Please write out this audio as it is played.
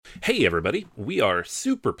Hey everybody, we are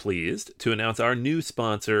super pleased to announce our new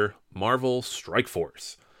sponsor, Marvel Strike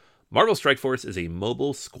Force. Marvel Strike Force is a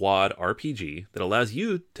mobile squad RPG that allows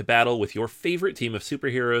you to battle with your favorite team of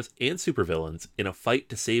superheroes and supervillains in a fight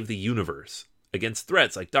to save the universe against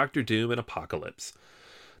threats like Doctor Doom and Apocalypse.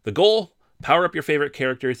 The goal? Power up your favorite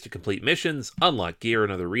characters to complete missions, unlock gear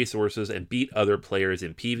and other resources, and beat other players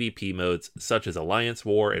in PvP modes such as Alliance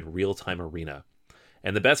War and Real-Time Arena.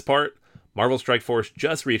 And the best part? Marvel Strike Force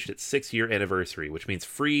just reached its 6-year anniversary, which means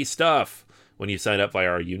free stuff when you sign up via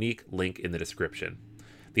our unique link in the description.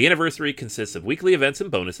 The anniversary consists of weekly events and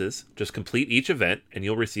bonuses. Just complete each event and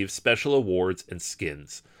you'll receive special awards and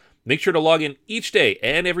skins. Make sure to log in each day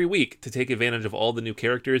and every week to take advantage of all the new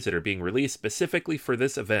characters that are being released specifically for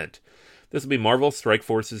this event. This will be Marvel Strike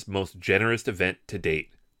Force's most generous event to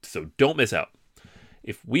date, so don't miss out.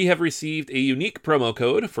 If we have received a unique promo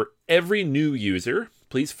code for every new user,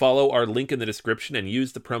 please follow our link in the description and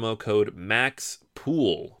use the promo code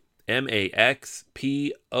MAXPOOL, MAXPOOL.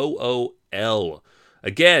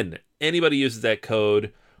 Again, anybody uses that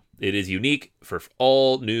code, it is unique for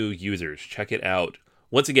all new users. Check it out.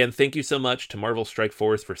 Once again, thank you so much to Marvel Strike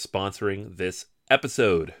Force for sponsoring this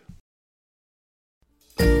episode.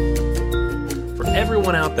 For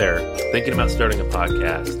everyone out there thinking about starting a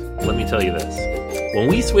podcast, let me tell you this. When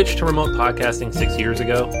we switched to remote podcasting 6 years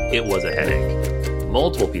ago, it was a headache.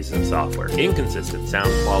 Multiple pieces of software, inconsistent sound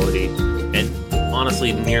quality, and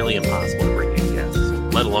honestly nearly impossible to bring in guests,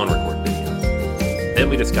 let alone record video. Then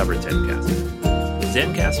we discovered Zencastr.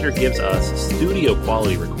 Zencastr gives us studio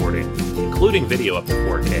quality recording, including video up to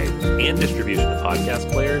 4K, and distribution to podcast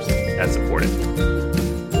players that support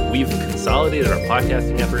it. We've consolidated our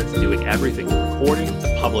podcasting efforts, doing everything from recording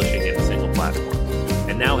to publishing in a single platform.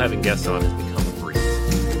 And now having guests on has become a breeze.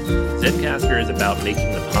 Zencastr is about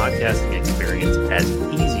making the podcasting experience as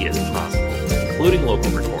easy as possible, including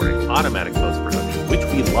local recording, automatic post-production, which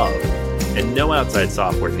we love, and no outside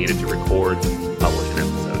software needed to record, publish an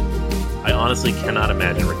episode. I honestly cannot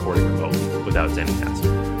imagine recording remotely without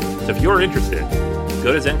Zencastr. So if you're interested,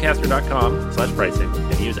 go to zencastr.com/pricing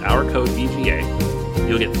and use our code BGA.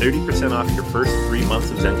 You'll get 30% off your first 3 months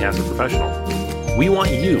of Zencastr Professional. We want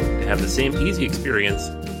you to have the same easy experience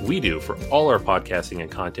we do for all our podcasting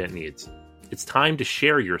and content needs. It's time to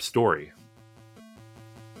share your story.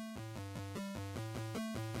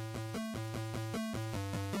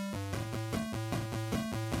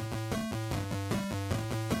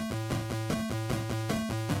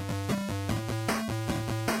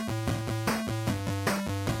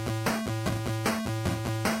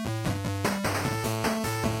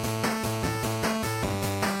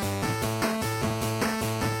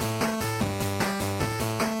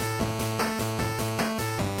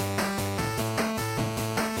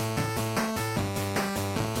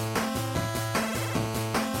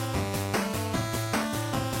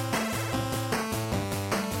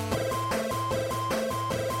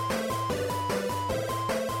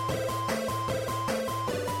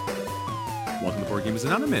 Welcome to Board Gamers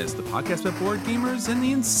Anonymous, the podcast about board gamers and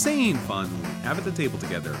the insane fun we have at the table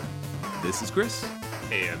together. This is Chris.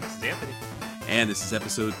 And this is Anthony. And this is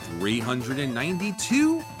episode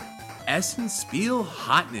 392, Essen Spiel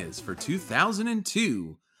Hotness for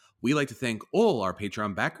 2002. We like to thank all our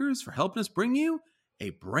Patreon backers for helping us bring you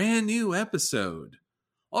a brand new episode.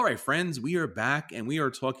 All right, friends, we are back and we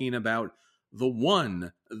are talking about the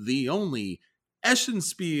one, the only Essen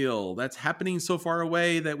Spiel that's happening so far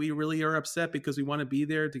away that we really are upset because we want to be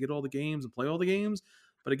there to get all the games and play all the games.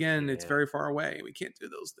 But again, It's very far away. We can't do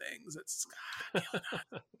those things. It's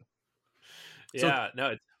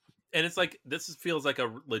it's like this feels like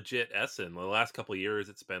a legit Essen. The last couple of years,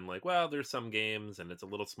 it's been like, well, there's some games and it's a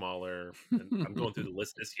little smaller. And I'm going through the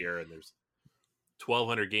list this year, and there's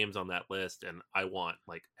 1,200 games on that list, and I want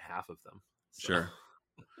like half of them. So. Sure.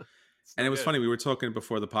 And it was funny, we were talking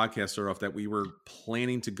before the podcast started off that we were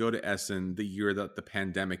planning to go to Essen the year that the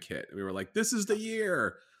pandemic hit. We were like, this is the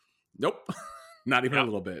year. Nope. Not even a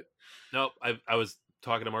little bit. Nope. I was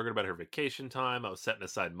talking to Margaret about her vacation time. I was setting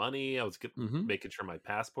aside money. I was making sure my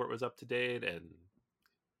passport was up to date. And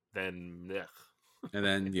then...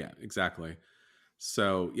 yeah, exactly.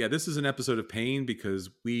 So, yeah, this is an episode of pain because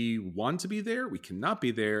we want to be there. We cannot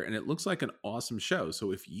be there. And it looks like an awesome show.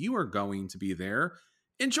 So if you are going to be there,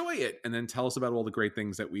 enjoy it, and then tell us about all the great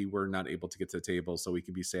things that we were not able to get to the table so we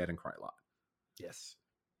can be sad and cry a lot. Yes.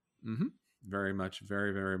 Very much,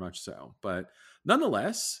 very, very much so. But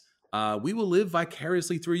nonetheless, we will live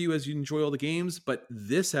vicariously through you as you enjoy all the games. But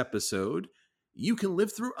this episode, you can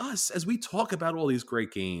live through us as we talk about all these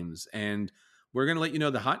great games. And we're going to let you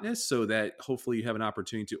know the hotness so that hopefully you have an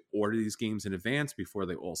opportunity to order these games in advance before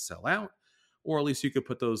they all sell out. or at least you could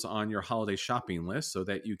put those on your holiday shopping list so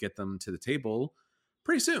that you get them to the table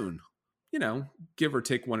pretty soon. You know, give or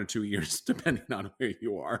take 1 or 2 years, depending on where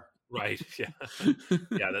you are. Right. Yeah.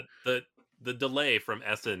 Yeah. The delay from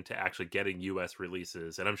Essen to actually getting U.S.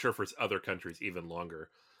 releases, and I'm sure for other countries even longer.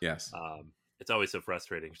 Yes. It's always so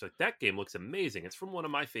frustrating. She's like, that game looks amazing. It's from one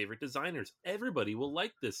of my favorite designers. Everybody will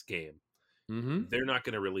like this game. Mm-hmm. They're not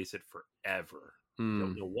going to release it forever. I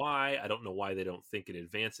don't Mm. know why. I don't know why they don't think in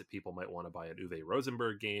advance that people might want to buy an Uwe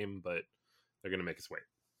Rosenberg game, but they're going to make us wait.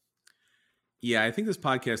 Yeah, I think this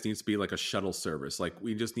podcast needs to be like a shuttle service. Like,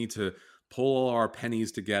 we just need to pull all our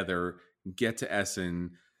pennies together, get to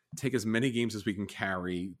Essen, take as many games as we can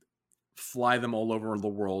carry, fly them all over the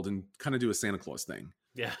world, and kind of do a Santa Claus thing.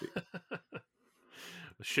 Yeah.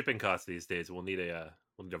 Shipping costs these days. We'll need a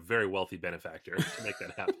very wealthy benefactor to make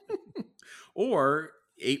that happen. Or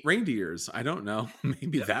 8 reindeers. I don't know.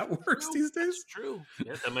 Maybe Yeah, that works these days. That's true.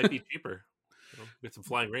 Yeah, that might be cheaper. Get some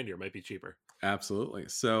flying reindeer. Might be cheaper. Absolutely.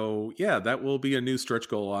 So, yeah, that will be a new stretch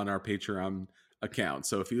goal on our Patreon account.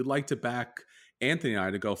 So if you'd like to back Anthony and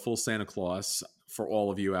I to go full Santa Claus for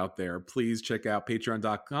all of you out there, please check out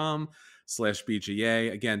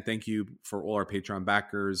patreon.com/BGA. Again, thank you for all our Patreon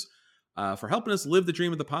backers for helping us live the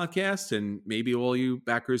dream of the podcast, and maybe all you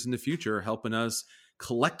backers in the future helping us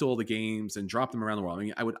collect all the games and drop them around the world. I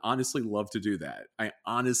mean, I would honestly love to do that. I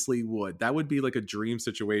honestly would. That would be like a dream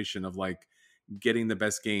situation of like getting the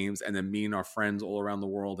best games and then meeting our friends all around the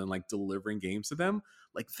world and like delivering games to them.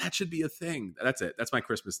 Like, that should be a thing. That's it. That's my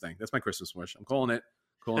Christmas thing. That's my Christmas wish. I'm calling it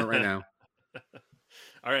right now.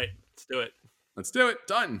 All right, let's do it. Let's do it.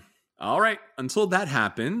 Done. All right. Until that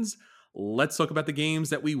happens, let's talk about the games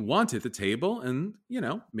that we want at the table. And, you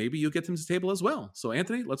know, maybe you'll get them to the table as well. So,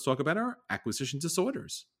 Anthony, let's talk about our acquisition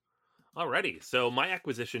disorders. Alrighty. So my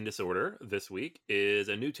acquisition disorder this week is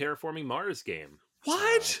a new Terraforming Mars game.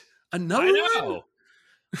 What? Another I one? know.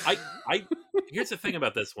 I here's the thing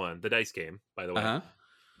about this one, the dice game, by the way. Uh-huh.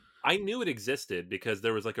 I knew it existed because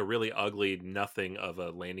there was like a really ugly nothing of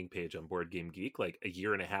a landing page on Board Game Geek like a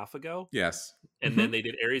year and a half ago. Yes. And then they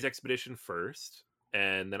did Ares Expedition first,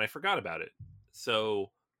 and then I forgot about it.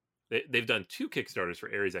 So they've done 2 Kickstarters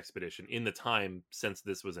for Ares Expedition in the time since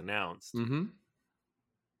this was announced. Mm-hmm.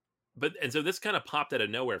 And so this kind of popped out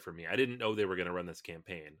of nowhere for me. I didn't know they were going to run this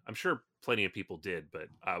campaign. I'm sure plenty of people did, but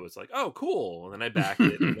I was like, oh, cool. And then I backed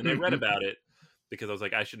it. And then I read about it because I was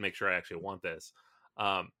like, I should make sure I actually want this.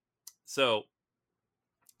 So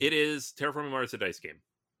it is Terraforming Mars, a dice game.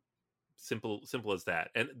 Simple as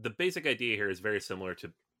that. And the basic idea here is very similar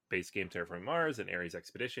to base game Terraforming Mars and Ares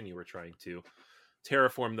Expedition. You were trying to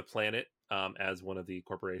terraform the planet as one of the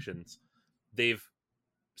corporations. They've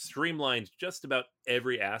streamlined just about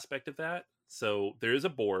every aspect of that. So there is a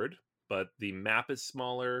board, but the map is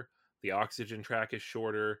smaller, the oxygen track is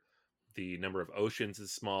shorter, the number of oceans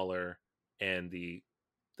is smaller, and the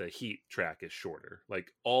heat track is shorter.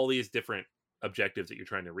 Like, all these different objectives that you're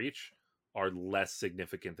trying to reach are less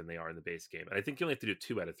significant than they are in the base game. And I think you only have to do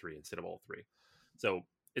 2 out of 3 instead of all 3. So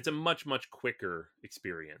it's a much quicker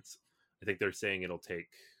experience. I think they're saying it'll take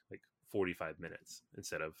like 45 minutes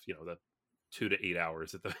instead of, the 2 to 8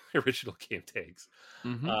 hours that the original game takes.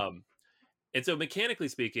 Mm-hmm. And so mechanically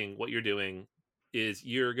speaking, what you're doing is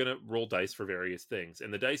you're going to roll dice for various things.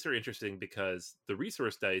 And the dice are interesting because the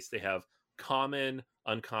resource dice, they have common,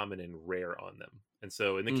 uncommon, and rare on them. And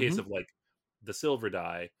so in the case of like the silver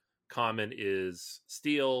die, common is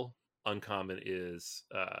steel, uncommon is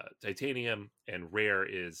titanium, and rare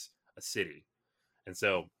is a city. And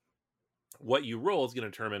so what you roll is going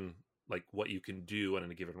to determine like what you can do on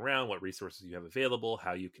a given round, what resources you have available,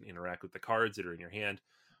 how you can interact with the cards that are in your hand.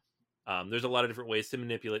 There's a lot of different ways to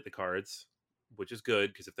manipulate the cards, which is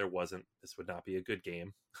good, because if there wasn't, this would not be a good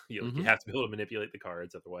game. You have to be able to manipulate the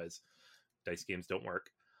cards, otherwise dice games don't work.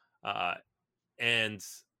 And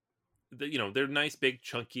they're nice, big,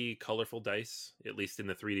 chunky, colorful dice, at least in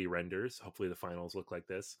the 3D renders. Hopefully the finals look like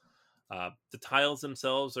this. The tiles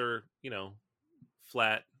themselves are,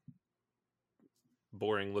 flat,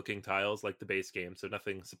 boring looking tiles like the base game, so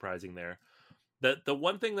nothing surprising there. The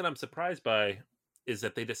one thing that I'm surprised by is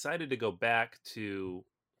that they decided to go back to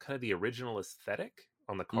kind of the original aesthetic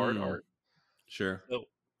on the card art. Sure. So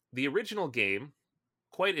the original game,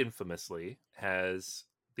 quite infamously, has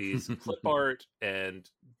these clip art and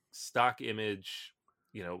stock image,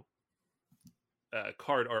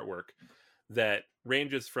 card artwork that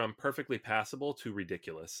ranges from perfectly passable to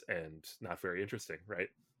ridiculous and not very interesting, right?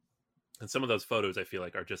 And some of those photos, I feel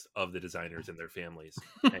like, are just of the designers and their families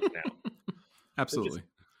hanging out. Absolutely.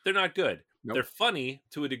 They're not good. Nope. They're funny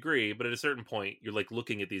to a degree, but at a certain point, you're like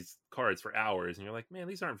looking at these cards for hours and you're like, man,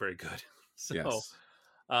 these aren't very good. So, yes.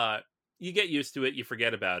 you get used to it, you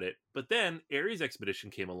forget about it. But then Ares Expedition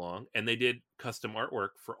came along, and they did custom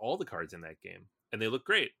artwork for all the cards in that game, and they look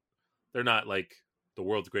great. They're not like the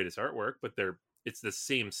world's greatest artwork, but it's the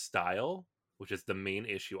same style, which is the main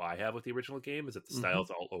issue I have with the original game, is that the Mm-hmm.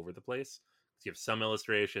 style's all over the place. You have some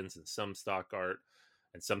illustrations and some stock art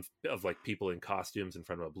and some of like people in costumes in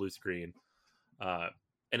front of a blue screen.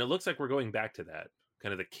 And it looks like we're going back to that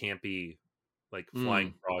kind of the campy, like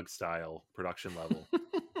flying frog style production level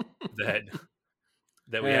that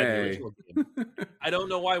we had in the Hey. original game. I don't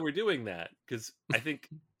know why we're doing that, because I think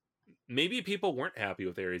maybe people weren't happy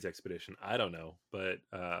with Ares Expedition. I don't know, but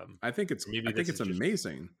I think it's maybe this is just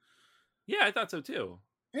amazing. yeah, I thought so too.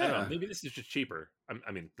 I don't know. Yeah. Maybe this is just cheaper.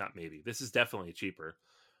 I mean, not maybe. This is definitely cheaper.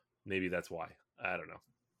 Maybe that's why. I don't know.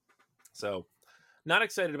 So, not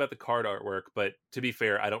excited about the card artwork, but to be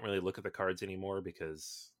fair, I don't really look at the cards anymore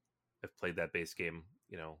because I've played that base game,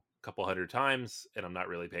 a couple hundred times, and I'm not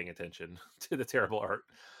really paying attention to the terrible art.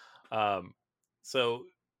 So,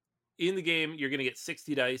 in the game, you're going to get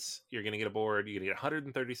 60 dice. You're going to get a board. You're going to get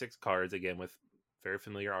 136 cards, again, with very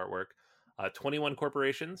familiar artwork. 21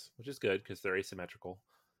 corporations, which is good because they're asymmetrical.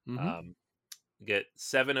 Mm-hmm. You get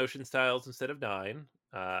 7 ocean tiles instead of 9.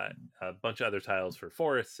 A bunch of other tiles for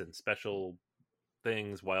forests and special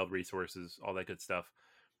things, wild resources, all that good stuff.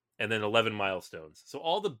 And then 11 milestones. So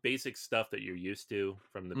all the basic stuff that you're used to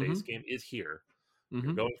from the base game is here. Mm-hmm.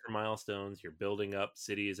 You're going for milestones. You're building up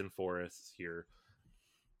cities and forests. You're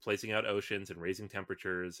placing out oceans and raising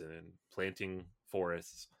temperatures and planting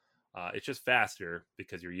forests. It's just faster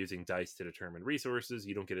because you're using dice to determine resources.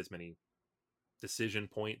 You don't get as many decision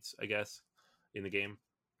points, I guess, in the game.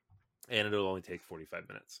 And it'll only take 45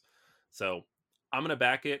 minutes. So I'm going to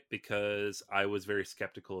back it because I was very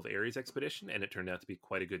skeptical of Ares Expedition, and it turned out to be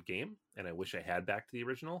quite a good game. And I wish I had backed the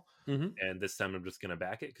original. Mm-hmm. And this time I'm just going to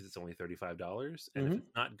back it because it's only $35. And if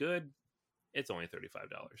it's not good, it's only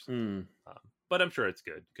 $35. But I'm sure it's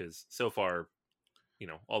good because so far,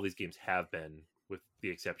 all these games have been, with the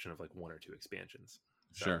exception of like 1 or 2 expansions.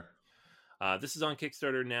 So, Sure. this is on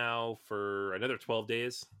Kickstarter now for another 12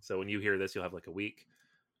 days. So when you hear this, you'll have like a week.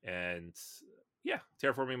 And yeah,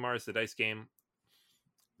 Terraforming Mars, the dice game,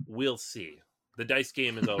 we'll see. The dice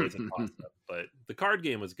game is always a toss-up, but the card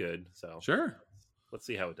game was good. So Sure. let's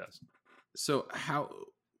see how it does. So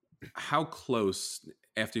how close,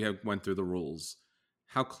 after you went through the rules,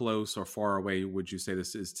 how close or far away would you say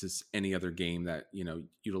this is to any other game that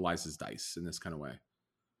utilizes dice in this kind of way?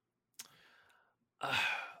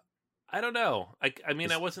 I don't know. I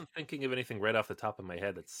mean, I wasn't thinking of anything right off the top of my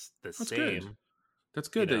head that's the same. Good. That's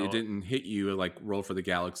good that it didn't hit you like Roll for the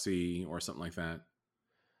Galaxy or something like that.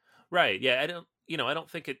 Right. Yeah, I don't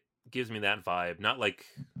think it gives me that vibe. Not like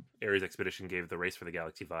Ares Expedition gave the Race for the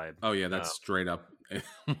Galaxy vibe. Oh yeah, that's straight up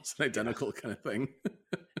almost an identical kind of thing.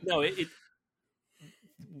 No, you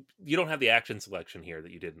don't have the action selection here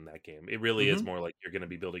that you did in that game. It really is more like you're going to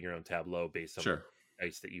be building your own tableau based on the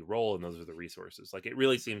dice that you roll, and those are the resources. Like, it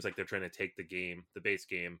really seems like they're trying to take the base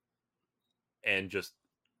game, and just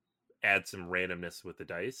add some randomness with the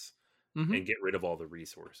dice and get rid of all the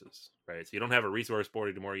resources, right? So you don't have a resource board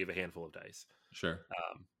anymore. You have a handful of dice. Sure.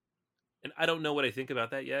 And I don't know what I think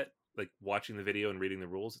about that yet. Like, watching the video and reading the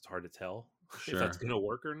rules, it's hard to tell if that's going to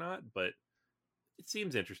work or not, but it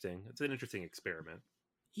seems interesting. It's an interesting experiment.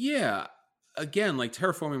 Yeah. Again, like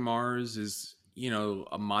Terraforming Mars is,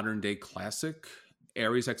 a modern day classic.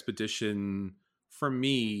 Ares Expedition, for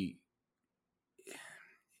me,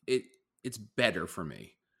 it's better for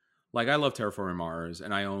me. Like, I love Terraforming Mars,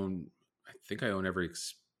 and I think I own every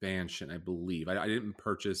expansion, I believe. I didn't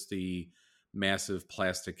purchase the massive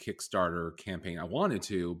plastic Kickstarter campaign. I wanted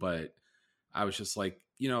to, but I was just like,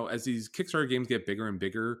 as these Kickstarter games get bigger and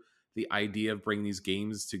bigger, the idea of bringing these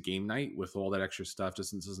games to game night with all that extra stuff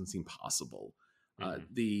just doesn't seem possible.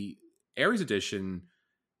 The Ares edition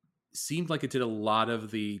seemed like it did a lot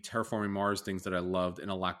of the Terraforming Mars things that I loved, and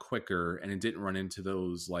a lot quicker, and it didn't run into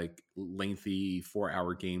those like lengthy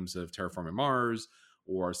 4-hour games of Terraforming Mars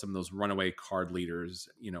or some of those runaway card leaders,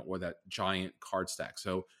 or that giant card stack.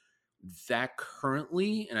 So that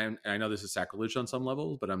currently, and I know this is sacrilege on some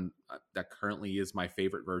levels, but that currently is my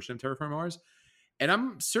favorite version of Terraforming Mars. And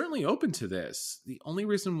I'm certainly open to this. The only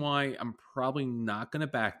reason why I'm probably not going to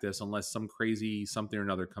back this unless some crazy something or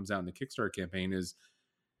another comes out in the Kickstarter campaign is,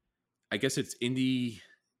 I guess it's indie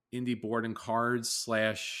board and cards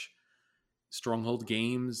 / Stronghold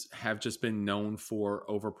Games have just been known for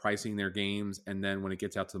overpricing their games. And then when it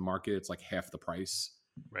gets out to the market, it's like half the price.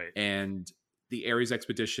 Right. And the Ares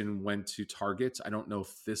Expedition went to Target. I don't know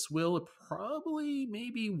if this will. It probably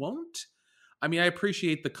maybe won't. I mean, I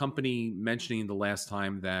appreciate the company mentioning the last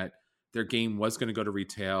time that their game was going to go to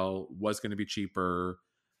retail, was going to be cheaper,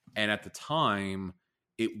 and at the time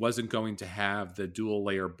it wasn't going to have the dual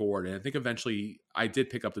layer board. And I think eventually I did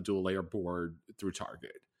pick up the dual layer board through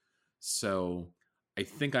Target. So I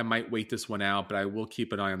think I might wait this one out, but I will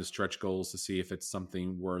keep an eye on the stretch goals to see if it's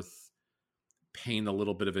something worth paying a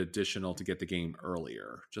little bit of additional to get the game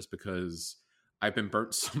earlier, just because I've been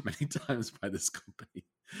burnt so many times by this company.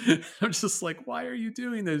 I'm just like, why are you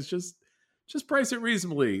doing this? Just price it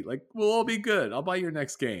reasonably. Like, we'll all be good. I'll buy your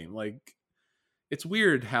next game. Like, it's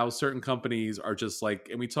weird how certain companies are just like,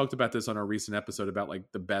 and we talked about this on our recent episode about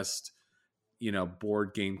like the best,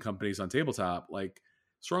 board game companies on tabletop. Like,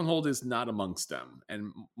 Stronghold is not amongst them,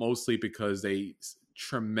 and mostly because they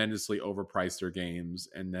tremendously overprice their games,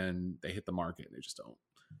 and then they hit the market and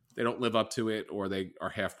they don't live up to it, or they are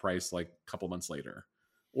half price like a couple months later,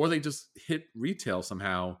 or they just hit retail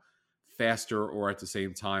somehow faster or at the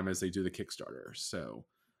same time as they do the Kickstarter. So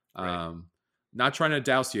Right. not trying to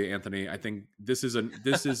douse you, Anthony. I think this is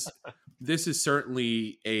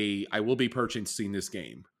certainly I will be purchasing this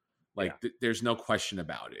game. Like, Yeah. there's no question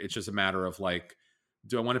about it. It's just a matter of like,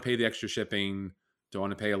 do I want to pay the extra shipping? Do I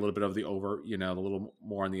want to pay a little bit of the a little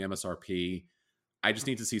more on the MSRP? I just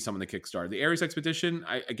need to see some of the Kickstarter. The Ares Expedition,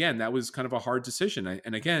 again, that was kind of a hard decision.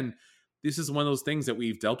 And again, this is one of those things that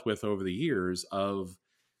we've dealt with over the years of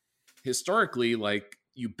historically, like,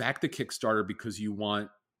 you back the Kickstarter because you want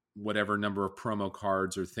whatever number of promo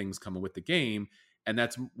cards or things coming with the game. And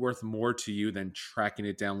that's worth more to you than tracking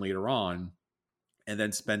it down later on and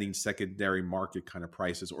then spending secondary market kind of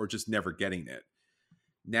prices or just never getting it.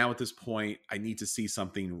 Now at this point, I need to see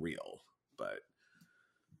something real, but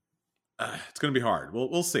it's going to be hard.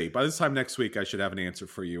 We'll see. By this time next week, I should have an answer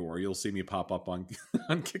for you, or you'll see me pop up on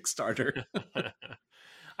on Kickstarter.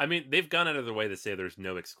 I mean, they've gone out of their way to say there's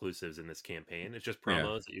no exclusives in this campaign. It's just Yeah.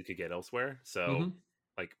 promos that you could get elsewhere. So, Mm-hmm.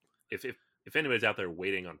 like, if anybody's out there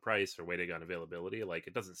waiting on price or waiting on availability, like,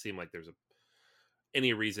 it doesn't seem like there's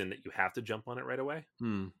any reason that you have to jump on it right away.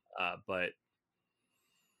 But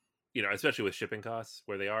especially with shipping costs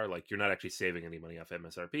where they are, like, you're not actually saving any money off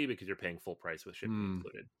MSRP because you're paying full price with shipping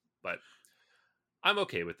included. But I'm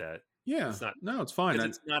okay with that. Yeah. It's not, No, it's fine.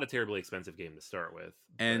 it's not a terribly expensive game to start with.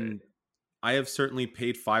 And I have certainly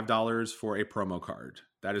paid $5 for a promo card.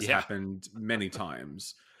 That has Yeah. happened many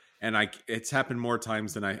times, and it's happened more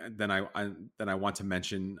times than I want to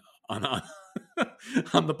mention on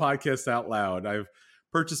on the podcast out loud. I've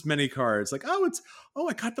purchased many cards. Like, I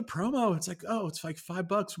got the promo. It's like, it's like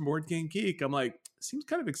 $5 from Board Game Geek. I'm like, it seems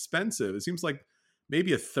kind of expensive. It seems like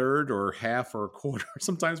maybe a third or half or a quarter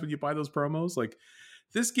sometimes when you buy those promos. Like,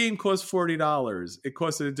 this game costs $40. It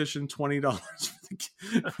costs an addition $20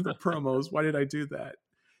 for the promos. Why did I do that?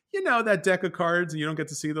 That deck of cards, and you don't get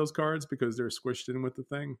to see those cards because they're squished in with the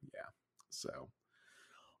thing. Yeah. So,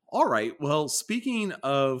 all right. Well, speaking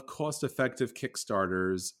of cost-effective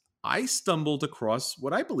Kickstarters, I stumbled across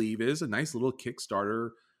what I believe is a nice little Kickstarter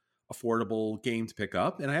affordable game to pick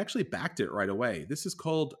up, and I actually backed it right away. This is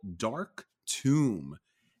called Dark Tomb,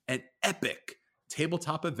 an epic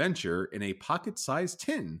tabletop adventure in a pocket-sized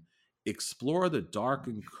tin. Explore the dark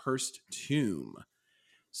and cursed tomb.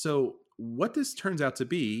 So what this turns out to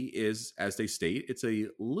be is, as they state, it's a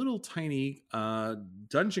little tiny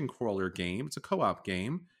dungeon crawler game. It's a co-op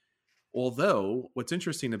game. Although what's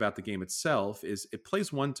interesting about the game itself is it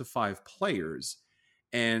plays 1 to 5 players.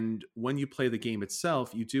 And when you play the game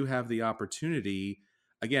itself, you do have the opportunity,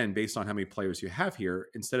 again, based on how many players you have here,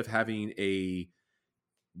 instead of having a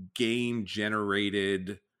game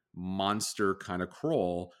generated monster kind of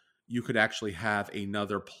crawl, you could actually have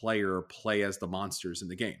another player play as the monsters in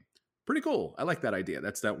the game. Pretty cool. I like that idea.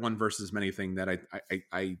 That's that one versus many thing that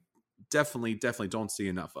I definitely don't see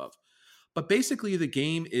enough of. But basically the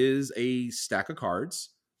game is a stack of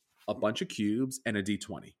cards, a bunch of cubes, and a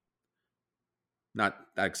d20. Not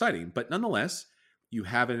that exciting, but nonetheless, you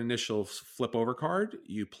have an initial flip over card.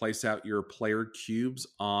 You place out your player cubes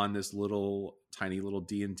on this tiny little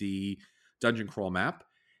D&D dungeon crawl map.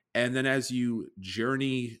 And then as you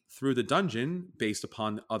journey through the dungeon, based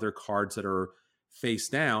upon other cards that are face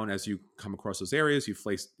down, as you come across those areas, you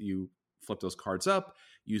flip those cards up.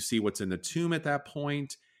 You see what's in the tomb at that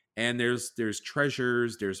point. And there's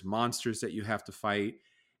treasures, there's monsters that you have to fight.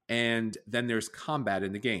 And then there's combat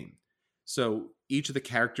in the game. So each of the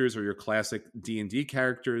characters are your classic D&D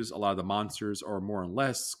characters. A lot of the monsters are more or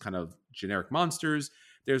less kind of generic monsters.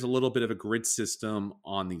 There's a little bit of a grid system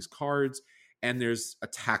on these cards, and there's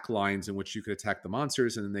attack lines in which you could attack the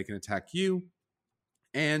monsters and then they can attack you.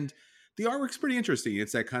 And the artwork's pretty interesting.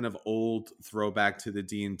 It's that kind of old throwback to the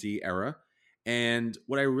D&D era. And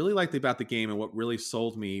what I really liked about the game and what really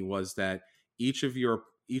sold me was that each of your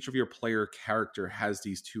each of your player character has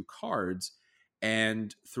these 2 cards.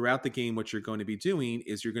 And throughout the game, what you're going to be doing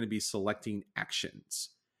is you're going to be selecting actions.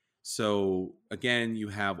 So again, you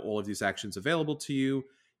have all of these actions available to you.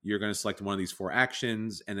 You're going to select one of these 4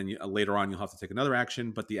 actions, and then later on, you'll have to take another action.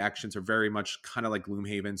 But the actions are very much kind of like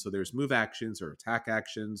Gloomhaven. So there's move actions or attack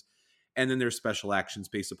actions, and then there's special actions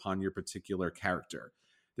based upon your particular character.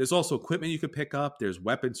 There's also equipment you could pick up. There's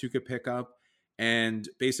weapons you could pick up. And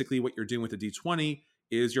basically what you're doing with the D20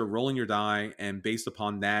 is you're rolling your die, and based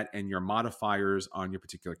upon that and your modifiers on your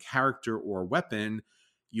particular character or weapon,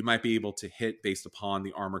 you might be able to hit based upon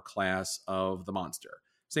the armor class of the monster.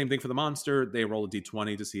 Same thing for the monster. They roll a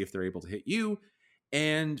D20 to see if they're able to hit you.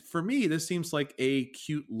 And for me, this seems like a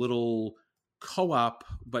cute little co-op,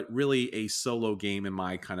 but really a solo game in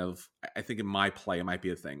my I think in my play, it might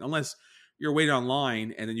be a thing. Unless you're waiting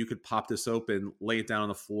online, and then you could pop this open, lay it down on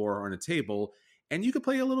the floor or on a table, and you could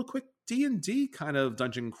play a little quick D&D kind of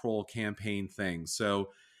dungeon crawl campaign thing. So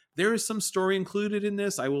there is some story included in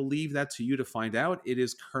this. I will leave that to you to find out. It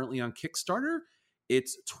is currently on Kickstarter.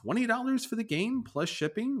 It's $20 for the game plus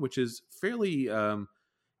shipping, which is fairly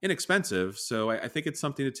inexpensive. So I think it's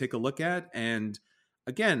something to take a look at. And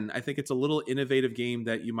again, I think it's a little innovative game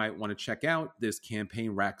that you might want to check out. This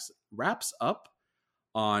campaign wraps up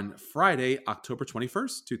on Friday, October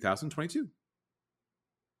 21st, 2022.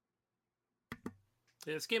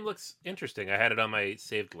 Yeah, this game looks interesting. I had it on my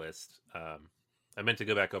saved list. I meant to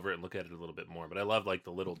go back over it and look at it a little bit more, but I love like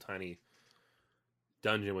the little tiny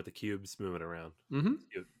dungeon with the cubes moving around. Mm-hmm. It's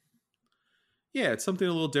cute. Yeah, it's something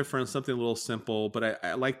a little different, something a little simple, but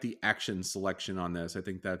I like the action selection on this. I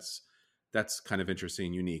think that's kind of interesting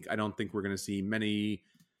and unique. I don't think we're going to see many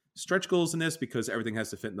stretch goals in this because everything has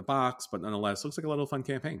to fit in the box, but nonetheless, looks like a little fun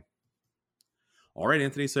campaign. All right,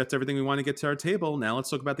 Anthony, so that's everything we want to get to our table. Now let's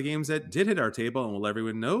talk about the games that did hit our table, and we'll let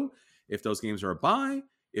everyone know if those games are a buy,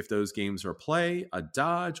 if those games are a play, a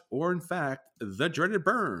dodge, or in fact, the dreaded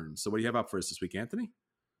burn. So what do you have up for us this week, Anthony?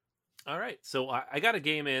 All right, so I got a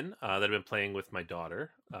game in that I've been playing with my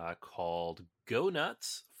daughter called Go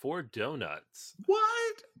Nuts for Donuts.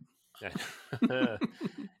 What?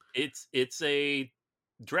 It's a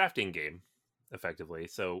drafting game, effectively.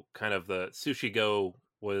 So kind of the Sushi Go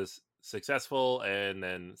was successful, and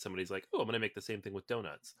then somebody's like, oh, I'm going to make the same thing with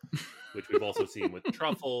donuts, which we've also seen with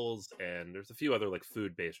truffles, and there's a few other like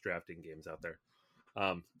food-based drafting games out there.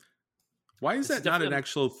 Why is that not an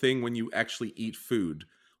actual thing when you actually eat food?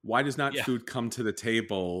 Why does not food come to the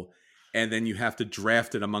table and then you have to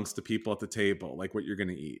draft it amongst the people at the table, like what you're going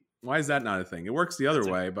to eat? Why is that not a thing? It works the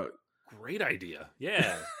other way, but... Great idea.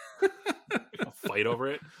 Yeah. I'll fight over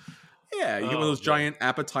it. Yeah, you get one of those giant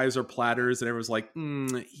appetizer platters, and everyone's like,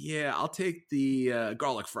 yeah, I'll take the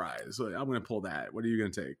garlic fries. I'm going to pull that. What are you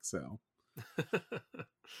going to take? So, I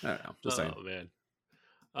don't know. Just saying. Oh,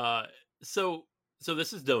 man. So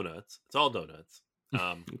this is donuts. It's all donuts.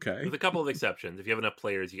 Okay. With a couple of exceptions. If you have enough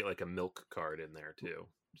players, you get like a milk card in there, too.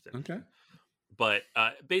 Okay. But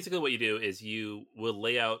basically what you do is you will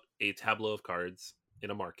lay out a tableau of cards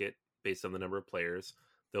in a market based on the number of players.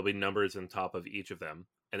 There'll be numbers on top of each of them.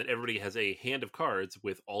 And then everybody has a hand of cards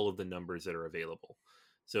with all of the numbers that are available.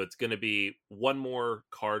 So it's going to be one more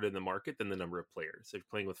card in the market than the number of players. If you're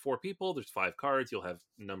playing with 4 people, there's 5 cards. You'll have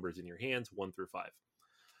numbers in your hands, 1 through 5.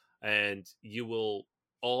 And you will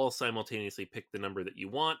all simultaneously pick the number that you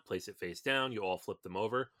want, place it face down. You all flip them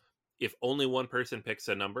over. If only one person picks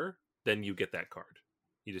a number, then you get that card.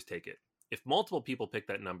 You just take it. If multiple people pick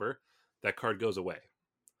that number, that card goes away.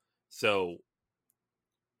 So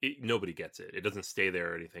nobody gets it. It doesn't stay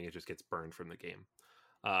there or anything. It just gets burned from the game.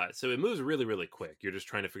 So it moves really, really quick. You're just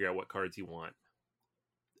trying to figure out what cards you want.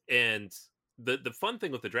 And the fun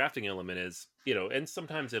thing with the drafting element is, and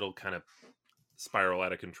sometimes it'll kind of spiral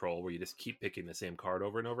out of control where you just keep picking the same card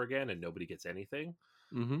over and over again and nobody gets anything,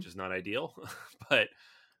 which is not ideal. But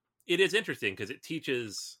it is interesting because it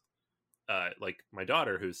teaches, like my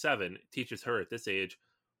daughter who's 7, teaches her at this age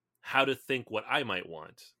how to think what I might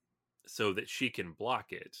want, so that she can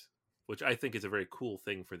block it, which I think is a very cool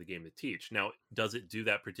thing for the game to teach. Now, does it do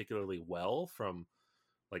that particularly well from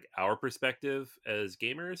like our perspective as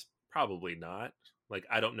gamers? Probably not. Like,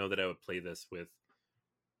 I don't know that I would play this with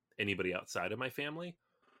anybody outside of my family,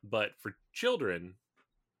 but for children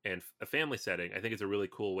and a family setting, I think it's a really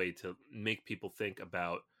cool way to make people think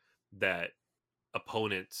about that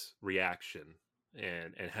opponent reaction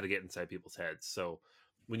and how to get inside people's heads. So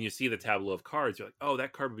when you see the tableau of cards, you're like, oh,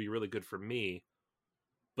 that card would be really good for me,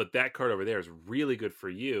 but that card over there is really good for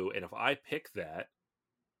you. And if I pick that,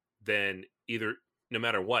 then either, no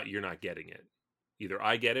matter what, you're not getting it. Either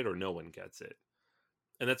I get it or no one gets it.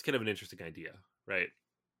 And that's kind of an interesting idea, right?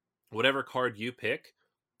 Whatever card you pick,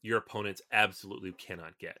 your opponents absolutely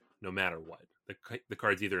cannot get, no matter what. The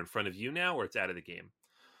card's either in front of you now or it's out of the game.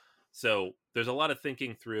 So there's a lot of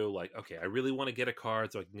thinking through, like, okay, I really want to get a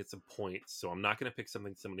card so I can get some points. So I'm not going to pick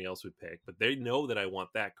something somebody else would pick, but they know that I want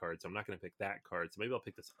that card, so I'm not going to pick that card. So maybe I'll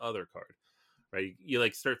pick this other card, right? You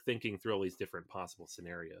like start thinking through all these different possible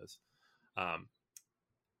scenarios.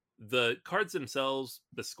 The cards themselves,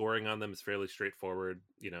 the scoring on them is fairly straightforward.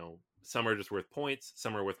 You know, some are just worth points.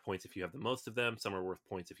 Some are worth points if you have the most of them. Some are worth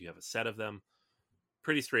points if you have a set of them.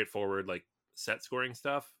 Pretty straightforward, like set scoring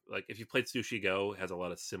stuff. Like if you played Sushi Go, it has a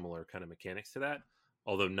lot of similar kind of mechanics to that,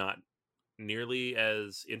 although not nearly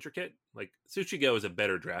as intricate. Like Sushi Go is a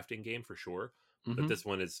better drafting game for sure, but this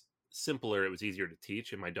one is simpler. It was easier to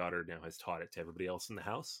teach, and my daughter now has taught it to everybody else in the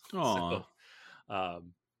house. Aww. So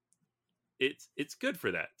it's good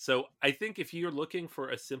for that. So I think if you're looking for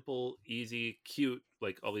a simple, easy, cute,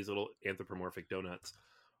 like all these little anthropomorphic donuts,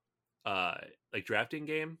 like drafting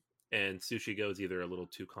game, and Sushi Go is either a little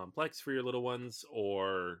too complex for your little ones,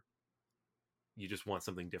 or you just want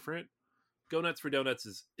something different, Go Nuts for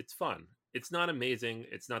Donuts it's fun. It's not amazing.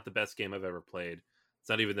 It's not the best game I've ever played. It's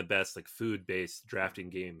not even the best like food-based drafting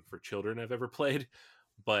game for children I've ever played,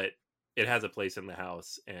 but it has a place in the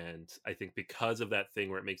house. And I think because of that thing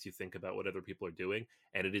where it makes you think about what other people are doing,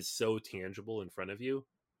 and it is so tangible in front of you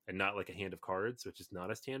and not like a hand of cards, which is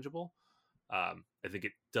not as tangible. I think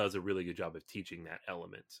it does a really good job of teaching that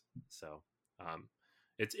element. So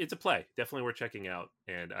it's a play, definitely worth checking out,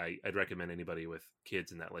 and I'd recommend anybody with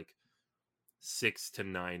kids in that like 6 to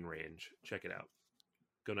 9 range, check it out.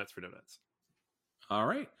 Go Nuts for Donuts. All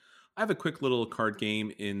right, I have a quick little card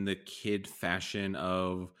game in the kid fashion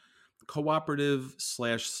of cooperative /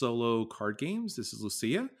 solo card games. This is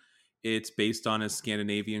Lucia. It's based on a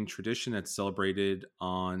Scandinavian tradition that's celebrated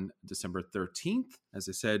on December 13th. As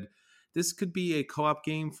I said, this could be a co-op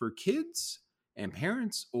game for kids and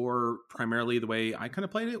parents, or primarily the way I kind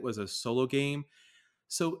of played it was a solo game.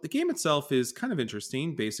 So the game itself is kind of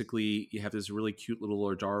interesting. Basically, you have this really cute little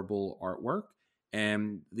adorable artwork,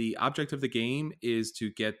 and the object of the game is to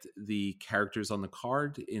get the characters on the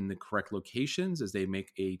card in the correct locations as they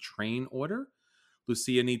make a train order.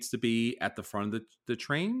 Lucia needs to be at the front of the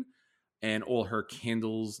train, and all her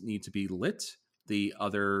candles need to be lit. The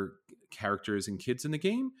other characters and kids in the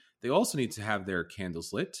game, they also need to have their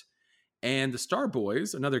candles lit. And the Star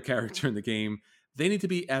Boys, another character in the game, they need to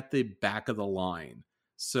be at the back of the line.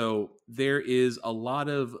 So there is a lot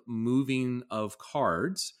of moving of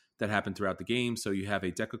cards that happen throughout the game. So you have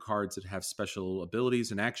a deck of cards that have special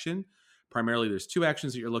abilities and action. Primarily, there's 2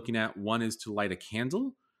 actions that you're looking at. One is to light a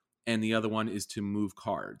candle, and the other one is to move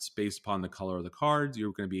cards. Based upon the color of the cards,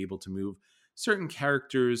 you're going to be able to move certain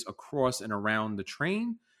characters across and around the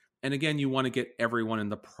train. And again, you want to get everyone in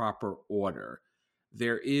the proper order.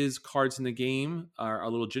 There is cards in the game, our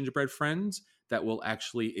little gingerbread friends, that will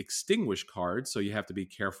actually extinguish cards. So you have to be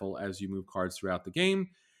careful as you move cards throughout the game.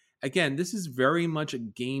 Again, this is very much a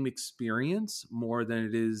game experience more than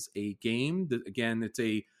it is a game. Again, it's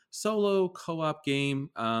a solo co-op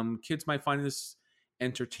game. Kids might find this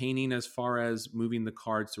entertaining as far as moving the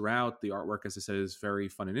cards throughout. The artwork, as I said, is very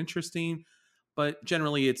fun and interesting. But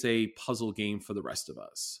generally, it's a puzzle game for the rest of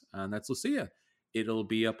us. And that's Lucia. It'll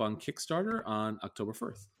be up on Kickstarter on October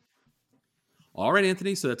 1st. All right,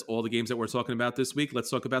 Anthony, so that's all the games that we're talking about this week. Let's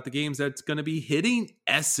talk about the games that's going to be hitting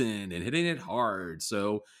Essen and hitting it hard.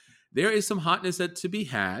 So there is some hotness that to be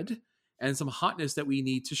had and some hotness that we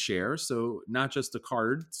need to share. So not just the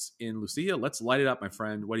cards in Lucia. Let's light it up, my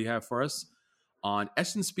friend. What do you have for us on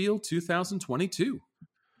Essen Spiel 2022?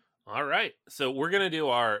 All right. So we're going to do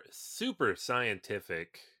our super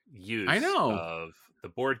scientific use of the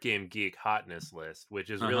Board Game Geek hotness list, which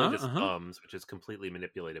is really just thumbs, which is completely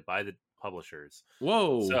manipulated by the publishers.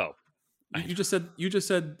 Whoa. So you just said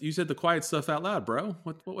the quiet stuff out loud, bro.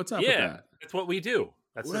 What's up with that? That's what we do.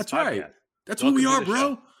 That's right. That's who we are, bro.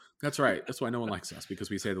 Show. That's right. That's why no one likes us, because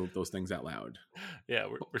we say those things out loud. Yeah,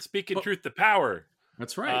 we're speaking truth to power.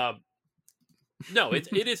 That's right. No, it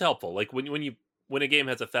is helpful. Like when a game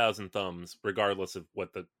has 1,000 thumbs, regardless of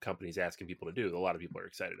what the company's asking people to do, a lot of people are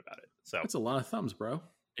excited about it. So that's a lot of thumbs, bro.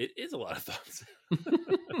 It is a lot of thumbs.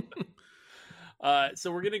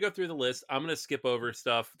 So we're going to go through the list. I'm going to skip over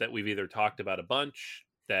stuff that we've either talked about a bunch,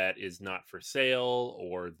 that is not for sale,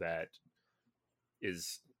 or that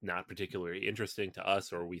is not particularly interesting to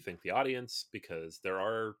us or we think the audience, because there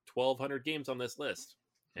are 1,200 games on this list,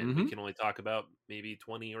 and we can only talk about maybe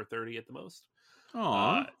 20 or 30 at the most.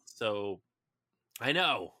 So I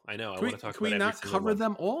know. I want to talk about. Can we not cover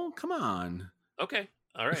them all? Come on. Okay.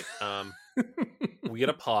 All right. We get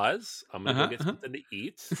a pause. I'm gonna go get something to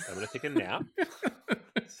eat. I'm gonna take a nap.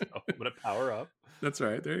 So I'm gonna power up. That's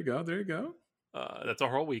right. There you go. There you go. That's our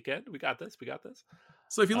whole weekend. We got this.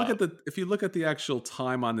 So if you look Uh, at the actual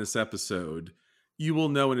time on this episode, you will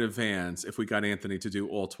know in advance if we got Anthony to do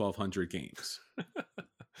all 1,200 games.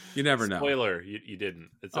 You never know. Spoiler, you didn't.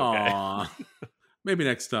 It's okay. Aw, maybe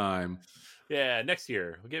next time. Yeah, next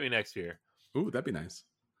year. Get me next year. Ooh, that'd be nice.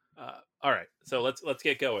 All right, so let's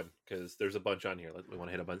get going because there's a bunch on here. We want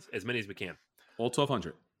to hit a bunch, as many as we can. All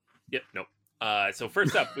 1,200. Yep. Nope. So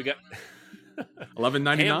first up, we got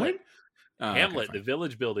 11.99. Hamlet, okay, the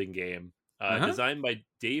village building game, designed by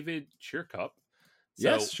David Chirkup. So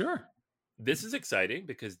yes, sure. this is exciting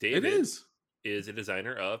because It David is a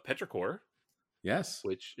designer of Petrichor, yes,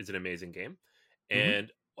 which is an amazing game, Mhm.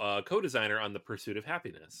 and co-designer on The Pursuit of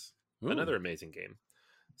Happiness, Ooh. another amazing game.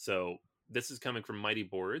 So this is coming from Mighty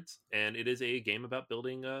Boards, and it is a game about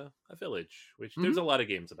building a village, which there's a lot of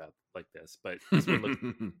games about like this, but this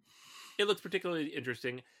one looks particularly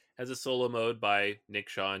interesting. Has a solo mode by Nick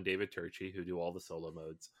Shaw and David Turchi, who do all the solo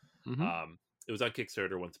modes. Mhm. It was on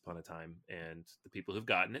Kickstarter once upon a time, and the people who've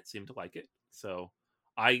gotten it seem to like it. So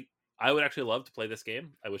I would actually love to play this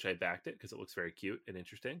game. I wish I backed it because it looks very cute and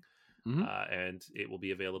interesting. Mhm. And it will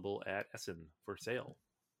be available at Essen for sale.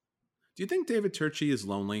 Do you think David Turchi is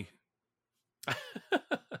lonely?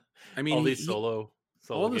 I mean, all these solo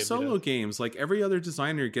all the games, solo games, like every other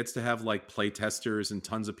designer gets to have like play testers and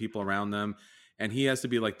tons of people around them, and he has to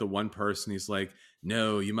be like the one person. He's like,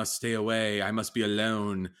 no, you must stay away. I must be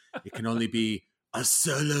alone. It can only be a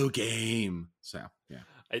solo game. So yeah,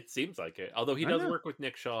 It seems like it. Although he I does know. work with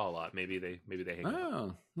Nick Shaw a lot. Maybe they hang out.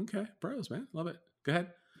 Oh, okay, bros, man, love it. Go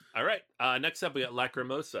ahead. All right. Next up, we got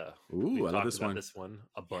Lacrimosa. Ooh, I love Talked about this one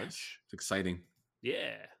a Yes, bunch. it's exciting.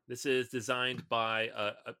 Yeah, this is designed by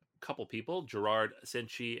a couple people, Gerard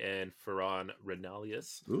Senchi and Ferran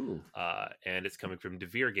Renalius. Ooh, And it's coming from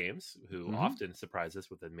Devere Games, who often surprise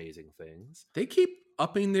us with amazing things. they keep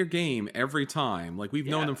upping their game every time. Like we've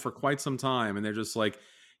known them for quite some time, and they're just like,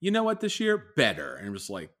 you know what, this year better. And I'm just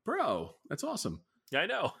like, bro, that's awesome. Yeah, I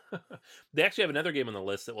know. They actually have another game on the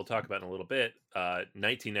list that we'll talk about in a little bit,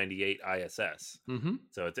 1998 ISS. Mm-hmm.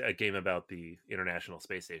 So it's a game about the International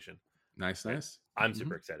Space Station. Nice, nice. I'm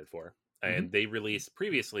super excited for. And they released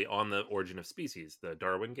previously on the Origin of Species, the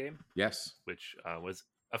Darwin game. Yes. Which was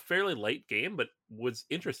a fairly light game, but was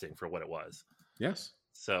interesting for what it was. Yes.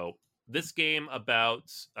 So this game about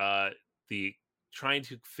the trying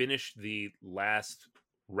to finish the last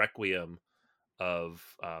requiem of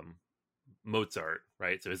Mozart,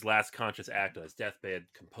 right? So his last conscious act on his deathbed,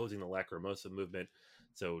 composing the Lacrimosa movement.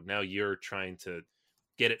 So now you're trying to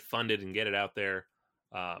get it funded and get it out there.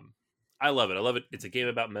 I love it. I love it. It's a game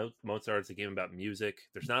about Mozart. It's a game about music.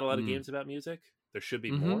 There's not a lot of games about music. There should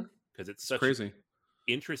be more because it's such crazy,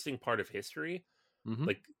 interesting part of history.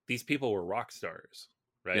 Like these people were rock stars,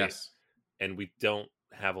 right? Yes. And we don't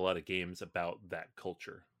have a lot of games about that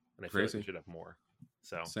culture. And I feel like we should have more.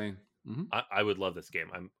 So same. I would love this game.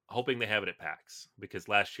 I'm hoping they have it at PAX because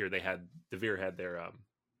last year Devere had their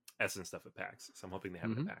Essen stuff at PAX. So I'm hoping they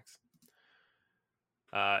have it at PAX.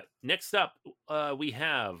 Next up, we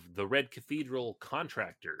have the Red Cathedral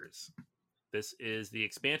Contractors. This is the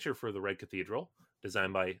expansion for the Red Cathedral,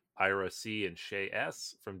 designed by Ira C. and Shay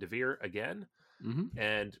S. from Devere again.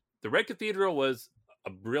 And the Red Cathedral was a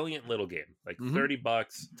brilliant little game, like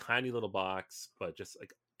 $30, tiny little box, but just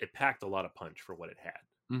like it packed a lot of punch for what it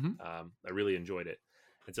had. I really enjoyed it.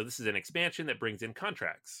 And so this is an expansion that brings in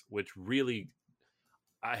contracts, which really,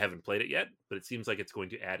 I haven't played it yet, but it seems like it's going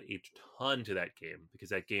to add a ton to that game because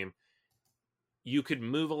that game, you could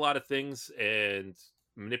move a lot of things and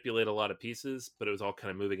manipulate a lot of pieces, but it was all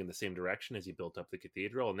kind of moving in the same direction as you built up the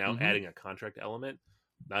cathedral. And now adding a contract element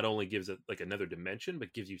not only gives it like another dimension,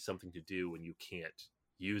 but gives you something to do when you can't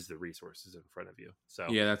use the resources in front of you. So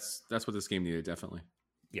yeah, that's what this game needed, definitely.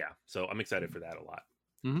 Yeah, so I'm excited for that a lot.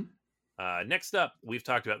 Next up, we've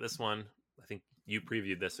talked about this one. I think you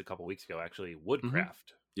previewed this a couple weeks ago, actually.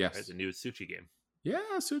 Woodcraft. Yes, right? The new Suchi game. Yeah,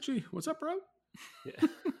 Suchi, what's up, bro?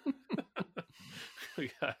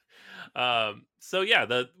 Yeah. So yeah,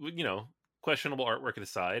 the questionable artwork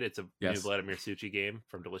aside, it's a new Vladimir Suchi game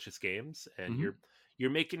from Delicious Games, and you're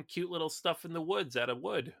making cute little stuff in the woods out of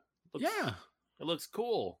wood. It looks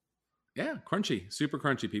cool. Yeah, crunchy, super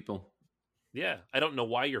crunchy, people. Yeah, I don't know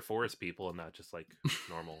why you're forest people and not just like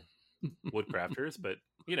normal woodcrafters, but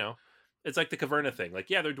it's like the Caverna thing. Like,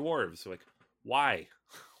 yeah, they're dwarves. Like, why?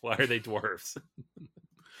 Why are they dwarves?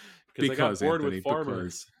 Because I got bored with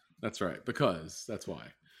farmers. That's right. Because that's why.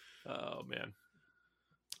 Oh man.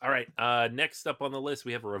 All right. Next up on the list,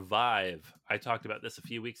 we have Revive. I talked about this a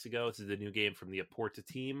few weeks ago. This is the new game from the Aporta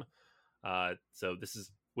team. So this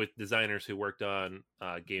is with designers who worked on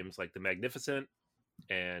games like The Magnificent,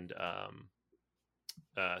 and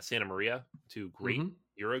Santa Maria, two great Mm-hmm.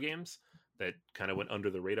 Euro games that kind of went under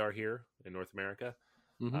the radar here in North America.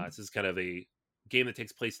 Mm-hmm. This is kind of a game that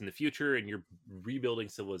takes place in the future, and you're rebuilding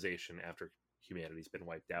civilization after humanity's been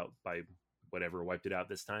wiped out by whatever wiped it out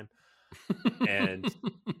this time. And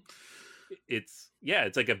it's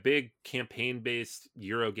like a big campaign based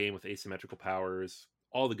Euro game with asymmetrical powers,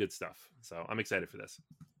 all the good stuff. So I'm excited for this.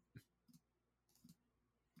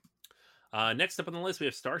 Next up on the list, we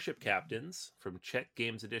have Starship Captains from Czech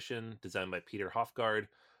Games Edition, designed by Peter Hofgaard.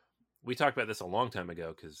 We talked about this a long time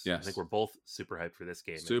ago because I think Yes. we're both super hyped for this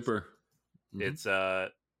game. Super. It's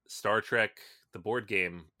Star Trek, the board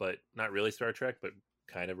game, but not really Star Trek, but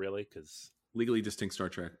kind of really, because Legally distinct Star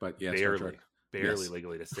Trek, but yeah, barely, Star Trek. barely Yes.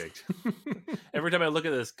 legally distinct. Every time I look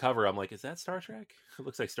at this cover, I'm like, is that Star Trek? It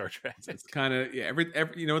looks like Star Trek. It's kind of every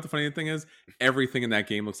you know what the funny thing is? Everything in that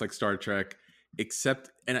game looks like Star Trek,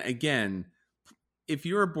 except, and again, if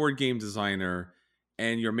you're a board game designer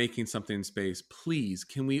and you're making something in space, please,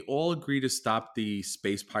 can we all agree to stop the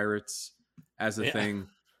space pirates as a thing?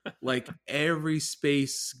 Like every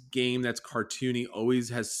space game that's cartoony always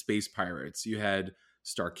has space pirates. You had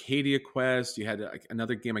Starcadia Quest. You had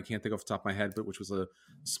another game I can't think off the top of my head, but which was a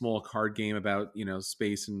small card game about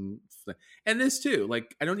space and this too.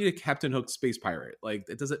 Like I don't need a Captain Hook space pirate. Like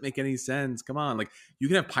it doesn't make any sense. Come on, like you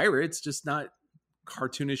can have pirates, just not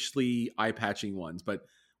cartoonishly eye patching ones. But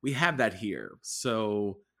we have that here,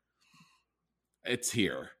 so it's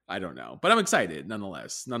here. I don't know, but I'm excited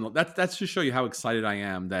nonetheless. That's to show you how excited I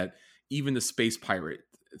am that even the space pirate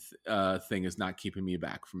thing is not keeping me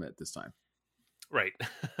back from it this time. Right.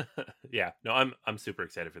 Yeah. No, I'm super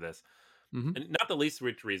excited for this. Mm-hmm. And not the least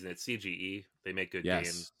rich reason, it's CGE. They make good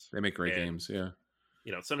games. They make great games. Yeah.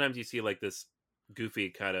 Sometimes you see like this goofy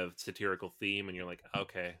kind of satirical theme, and you're like,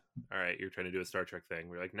 okay, all right, you're trying to do a Star Trek thing.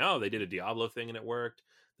 We're like, no, they did a Diablo thing and it worked.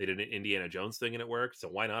 They did an Indiana Jones thing and it worked. So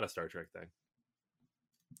why not a Star Trek thing?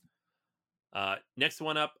 Next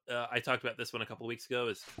one up, I talked about this one a couple weeks ago,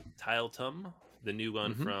 is Tiletum, the new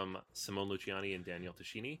one from Simone Luciani and Daniel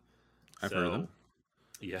Tascini. I've heard of them.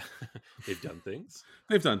 Yeah, they've done things.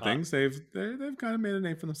 They've kind of made a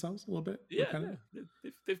name for themselves a little bit. Yeah,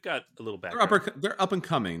 they've got a little back. They're up and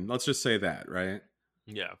coming. Let's just say that, right?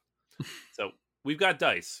 Yeah. So we've got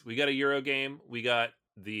dice. We got a Euro game. We got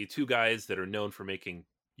the two guys that are known for making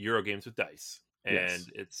Euro games with dice, and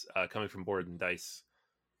it's coming from Board and Dice.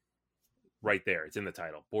 Right there, it's in the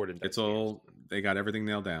title. Board and Dice. It's all they got everything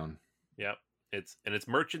nailed down. Yep. It's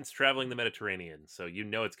merchants traveling the Mediterranean, so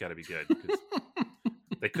it's got to be good.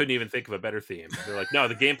 They couldn't even think of a better theme. They're like, no,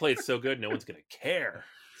 the gameplay is so good, no one's gonna care.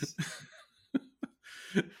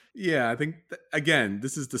 Yeah, I think again,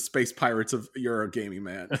 this is the space pirates of Euro gaming,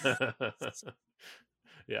 man.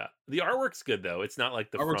 Yeah, the artwork's good though. It's not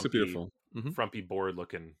like the artworks are beautiful, frumpy board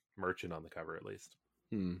looking merchant on the cover, at least.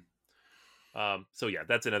 So yeah,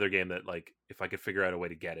 that's another game that, like, if I could figure out a way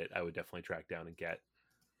to get it, I would definitely track down and get.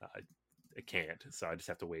 I can't, so I just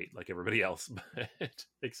have to wait like everybody else. But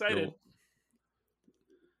excited. Cool.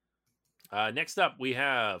 Next up, we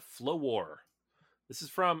have Flow War. This is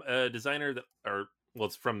from a designer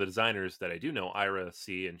it's from the designers that I do know, Ira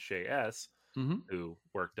C. and Shay S., who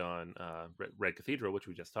worked on Red Cathedral, which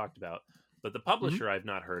we just talked about. But the publisher I've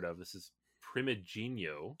not heard of. This is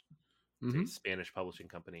Primigenio, a Spanish publishing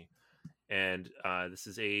company. And this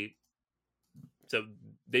is so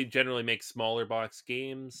they generally make smaller box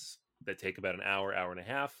games that take about an hour and a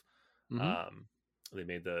half. They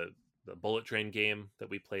made the Bullet Train game that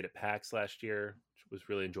we played at PAX last year, which was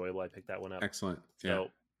really enjoyable. I picked that one up. Excellent. So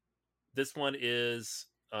this one is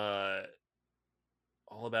all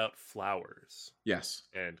about flowers. Yes.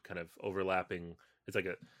 And kind of overlapping. It's like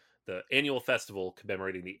the annual festival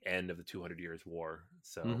commemorating the end of the 200 Years' War.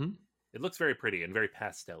 So it looks very pretty and very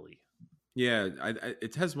pastel-y. Yeah,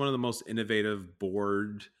 it has one of the most innovative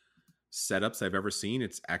board setups I've ever seen.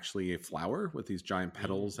 It's actually a flower with these giant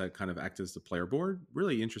petals that kind of act as the player board.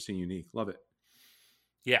 Really interesting, unique. Love it.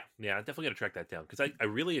 Yeah, I definitely got to track that down because I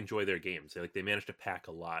really enjoy their games. They managed to pack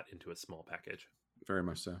a lot into a small package. Very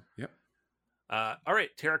much so. Yep. All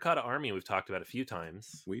right, Terracotta Army we've talked about a few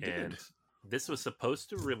times. We did. And this was supposed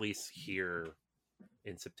to release here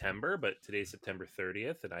in September, but today's September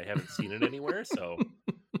 30th, and I haven't seen it anywhere, so...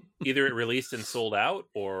 Either it released and sold out,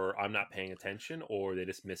 or I'm not paying attention, or they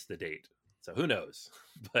just missed the date. So who knows?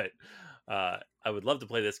 But I would love to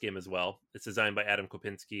play this game as well. It's designed by Adam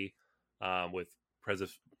Kopinski with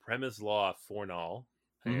Przemysław Fornal,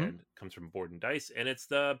 and comes from Board and Dice. And it's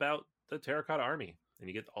about the Terracotta Army, and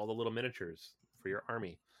you get all the little miniatures for your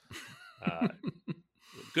army.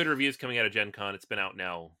 Good reviews coming out of Gen Con. It's been out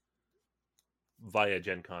now via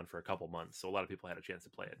Gen Con for a couple months, so a lot of people had a chance to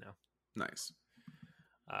play it now. Nice.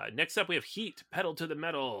 Next up, we have Heat, Pedal to the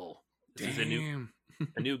Metal. This is Damn.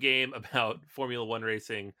 a new game about Formula One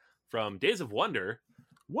racing from Days of Wonder,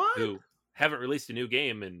 What? who haven't released a new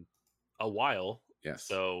game in a while. Yes.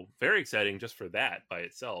 So very exciting just for that by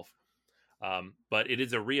itself. But it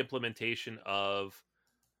is a re-implementation of,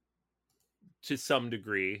 to some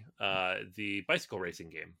degree, the bicycle racing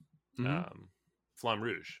game, Flamme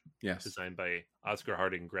Rouge, Yes. designed by Oscar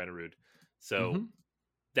Harding Granerud. So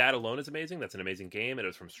that alone is amazing. That's an amazing game. And it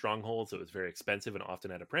was from Stronghold, so it was very expensive and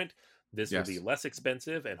often out of print. This will be less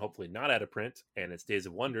expensive and hopefully not out of print. And it's Days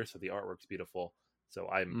of Wonder, so the artwork's beautiful. So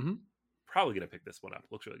I'm probably going to pick this one up.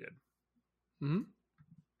 Looks really good.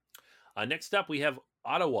 Next up, we have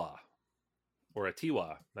Ottawa, or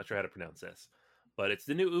Atiwa. Not sure how to pronounce this. But it's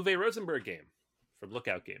the new Uwe Rosenberg game from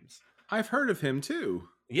Lookout Games. I've heard of him, too.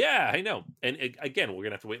 Yeah, I know. And again, we're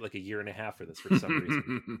going to have to wait like a year and a half for this for some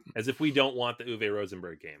reason. As if we don't want the Uwe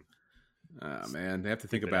Rosenberg game. Oh, man. They have to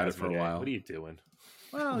think about it for a while. What are you doing?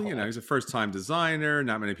 Well, he's a first-time designer.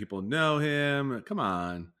 Not many people know him. Come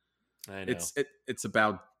on. I know. It's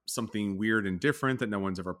about something weird and different that no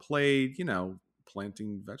one's ever played.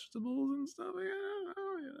 Planting vegetables and stuff.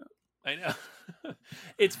 I know.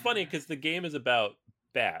 It's funny because the game is about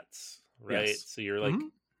bats, right? Yes. So you're like,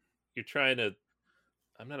 you're trying to,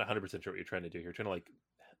 I'm not 100% sure what you're trying to do here. You're trying to like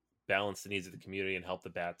balance the needs of the community and help the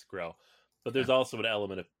bats grow. But there's also an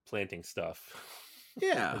element of planting stuff.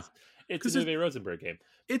 Yeah. It's an Uwe Rosenberg game.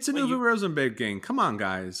 It's an Uwe Rosenberg game. Come on,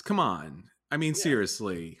 guys. Come on. I mean,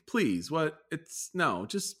 seriously, please.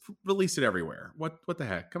 Just release it everywhere. What the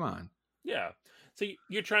heck? Come on. Yeah. So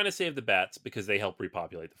you're trying to save the bats because they help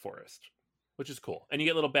repopulate the forest, which is cool. And you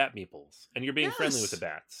get little bat meeples, and you're being friendly with the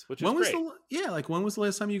bats, which is great. When was the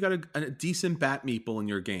last time you got a decent bat meeple in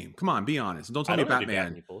your game? Come on, be honest. And don't tell me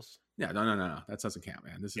Batman. Bat meeples. Yeah, no. That doesn't count,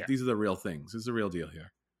 man. These are the real things. This is the real deal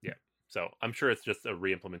here. Yeah. So I'm sure it's just a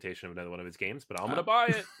re-implementation of another one of his games, but I'm going to buy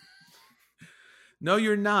it. No,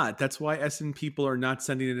 you're not. That's why Essen people are not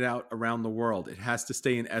sending it out around the world. It has to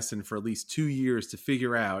stay in Essen for at least 2 years to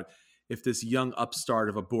figure out if this young upstart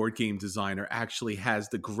of a board game designer actually has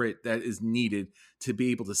the grit that is needed to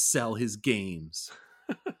be able to sell his games.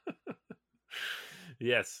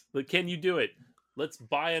 Yes. But can you do it? Let's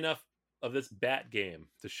buy enough of this bat game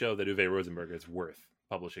to show that Uwe Rosenberg is worth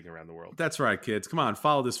publishing around the world. That's right, kids. Come on,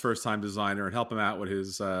 follow this first-time designer and help him out with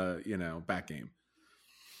his, bat game.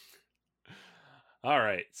 All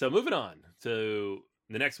right. So moving on to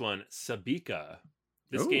the next one, Sabika.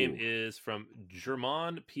 This game is from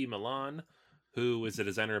Germain P. Milan, who is the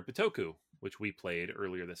designer of Bitoku, which we played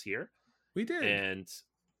earlier this year. We did. And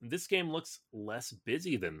this game looks less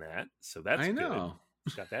busy than that, so that's I know. good.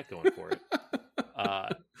 It's got that going for it.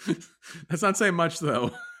 That's not saying much,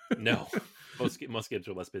 though. No. Most games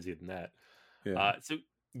are less busy than that. Yeah. So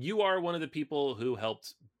you are one of the people who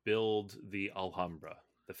helped build the Alhambra,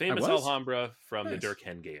 the famous Alhambra from the Dirk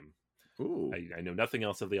Hen game. Ooh. I know nothing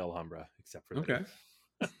else of the Alhambra except for that. Okay.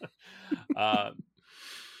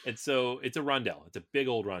 And so it's a rondel. It's a big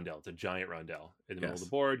old rondel. It's a giant rondel in the middle of the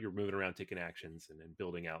board. You're moving around, taking actions, and then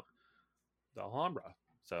building out the Alhambra.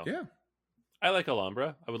 So yeah, I like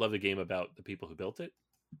Alhambra. I would love the game about the people who built it.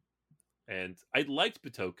 And I liked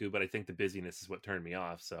Bitoku, but I think the busyness is what turned me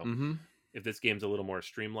off. So if this game's a little more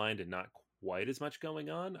streamlined and not quite as much going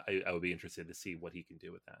on, I would be interested to see what he can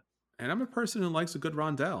do with that. And I'm a person who likes a good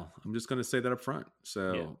rondel. I'm just going to say that up front.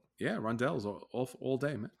 So yeah rondels all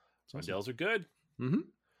day, man. Awesome. Rondels are good. Mm-hmm.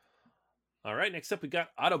 All right, next up we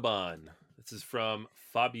got Autobahn. This is from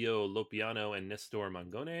Fabio Lopiano and Nestor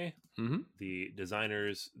Mangone, the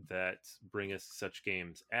designers that bring us such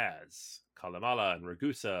games as Kalamala and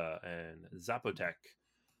Ragusa and Zapotec.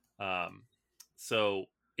 So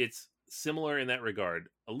it's similar in that regard.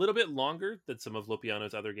 A little bit longer than some of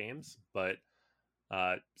Lopiano's other games, but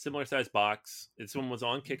similar size box. This one was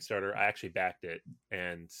on Kickstarter. I actually backed it,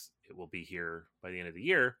 and it will be here by the end of the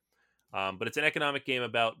year. But it's an economic game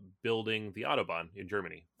about building the Autobahn in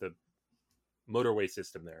Germany, the motorway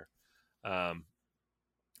system there.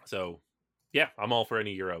 So, yeah, I'm all for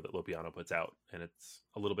any Euro that Lopiano puts out. And it's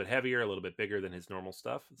a little bit heavier, a little bit bigger than his normal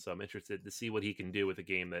stuff. So I'm interested to see what he can do with a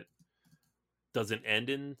game that doesn't end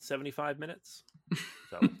in 75 minutes.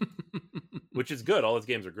 So, which is good. All his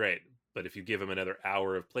games are great. But if you give him another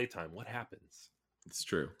hour of playtime, what happens? It's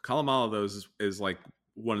true. Kalamala, though, is like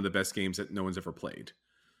one of the best games that no one's ever played.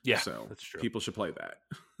 Yeah, so that's true. People should play that.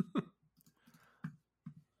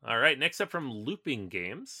 All right, next up from Looping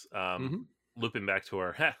Games. Looping back to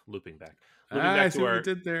our looping back. I see what you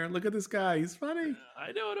did there. Look at this guy. He's funny.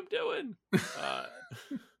 I know what I'm doing.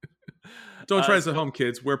 Don't try this at home,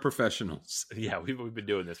 kids. We're professionals. Yeah, we've been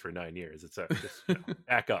doing this for 9 years. It's just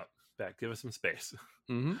back up, give us some space.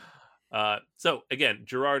 Mm-hmm. So again,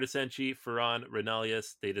 Gerard Asenci, Ferran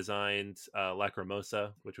Renalius, they designed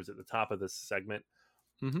Lacrimosa, which was at the top of this segment.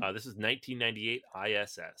 Mm-hmm. This is 1998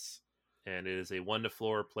 ISS, and it is a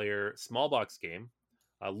 1-to-4 player small box game.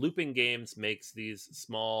 Looping Games makes these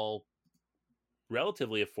small,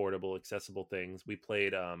 relatively affordable, accessible things. We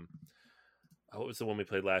played what was the one we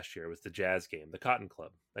played last year? It was the jazz game, the Cotton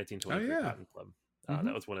Club, 1923 Cotton Club.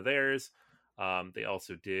 That was one of theirs. They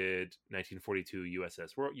also did 1942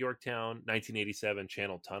 USS Yorktown, 1987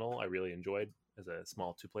 Channel Tunnel. I really enjoyed as a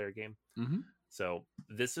small 2-player game. Mm-hmm. So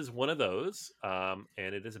this is one of those, and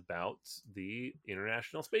it is about the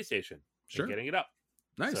International Space Station and getting it up.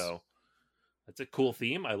 Nice. So that's a cool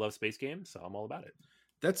theme. I love space games, so I'm all about it.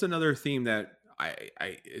 That's another theme that I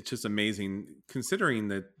it's just amazing, considering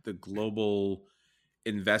that the global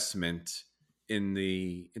investment in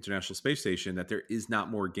the International Space Station, that there is not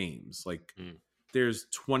more games. Like there's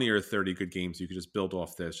 20 or 30 good games you could just build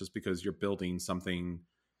off this, just because you're building something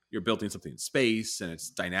in space and it's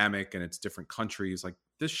dynamic and it's different countries. Like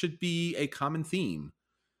this should be a common theme.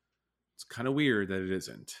 It's kind of weird that it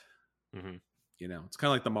isn't. Mm-hmm. You know, it's kind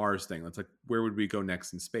of like the Mars thing. It's like, where would we go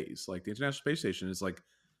next in space? Like the International Space Station is like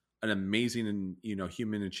an amazing and,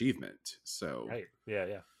 human achievement. So right.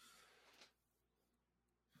 Yeah.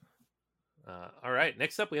 All right.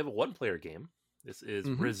 Next up, we have a 1-player game. This is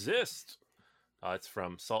Resist. It's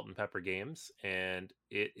from Salt and Pepper Games, and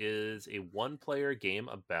it is a 1-player game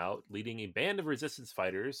about leading a band of resistance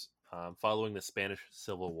fighters following the Spanish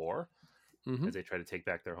Civil War as they try to take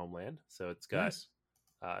back their homeland. So it's got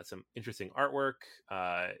some interesting artwork,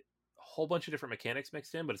 a whole bunch of different mechanics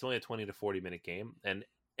mixed in, but it's only a 20 to 40 minute game. And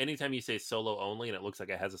anytime you say solo only and it looks like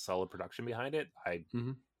it has a solid production behind it,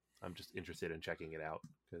 I'm just interested in checking it out,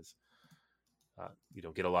 because you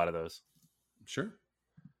don't get a lot of those. Sure.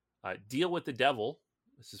 Deal with the Devil.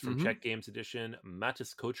 This is from Czech Games Edition.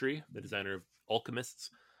 Matis Kotri, the designer of Alchemists.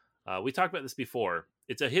 We talked about this before.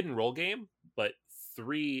 It's a hidden role game, but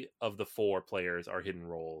 3 of the 4 players are hidden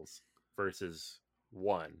roles versus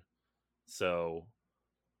 1. So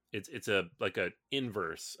it's a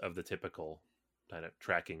inverse of the typical kind of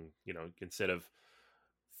tracking. Instead of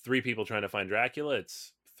 3 people trying to find Dracula,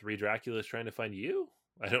 it's 3 Draculas trying to find you.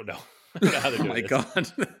 I don't know. I don't know how they're doing this.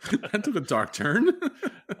 God, that took a dark turn.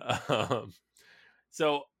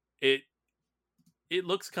 So it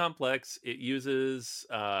looks complex. It uses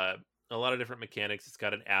a lot of different mechanics. It's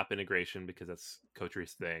got an app integration because that's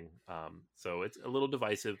Kotri's thing. So it's a little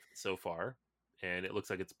divisive so far, and it looks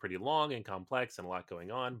like it's pretty long and complex and a lot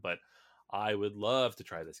going on. But I would love to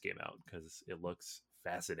try this game out because it looks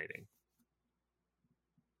fascinating.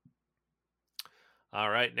 All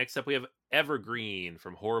right, next up we have Evergreen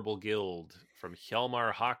from Horrible Guild from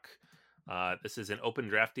Hjalmar Hawk. This is an open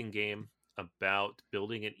drafting game about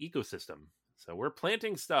building an ecosystem. So we're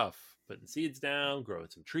planting stuff, putting seeds down, growing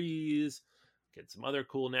some trees, getting some other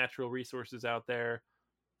cool natural resources out there.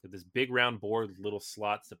 With this big round board with little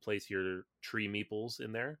slots to place your tree meeples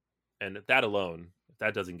in there. And that alone, if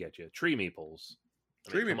that doesn't get you, tree meeples.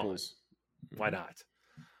 Why not?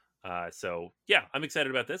 So yeah, I'm excited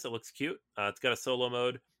about this. It looks cute. It's got a solo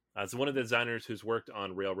mode. It's one of the designers who's worked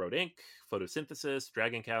on Railroad Inc., Photosynthesis,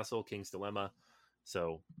 Dragon Castle, King's Dilemma.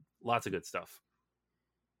 So lots of good stuff.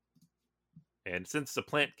 And since it's a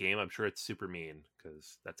plant game, I'm sure it's super mean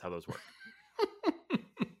because that's how those work.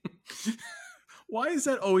 Why is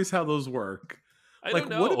that always how those work? I don't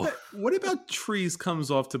know. What about trees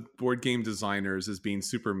comes off to board game designers as being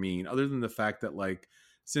super mean, other than the fact that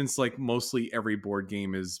since mostly every board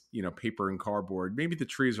game is, paper and cardboard, maybe the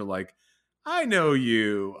trees are like, I know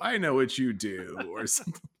you, I know what you do, or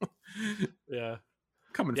something. Yeah.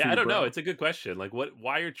 I don't know. It's a good question.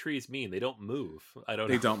 Why are trees mean? They don't move. I don't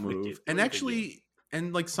know. They don't move. And actually,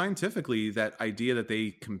 scientifically, that idea that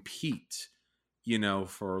they compete,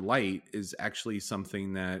 for light is actually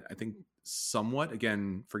something that I think somewhat,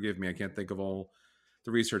 again, forgive me, I can't think of all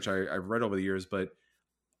the research I've read over the years, but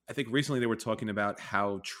I think recently they were talking about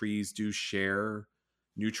how trees do share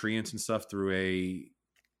nutrients and stuff through a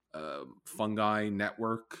fungi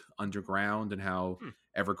network underground, and how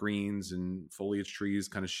evergreens and foliage trees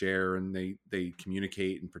kind of share and they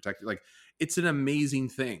communicate and protect. It's an amazing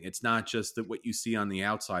thing. It's not just that what you see on the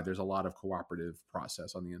outside. There's a lot of cooperative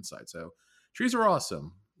process on the inside. So trees are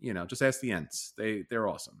awesome. Just ask the Ents. They're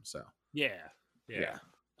awesome. So yeah.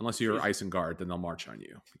 Unless you're Isengard, then they'll march on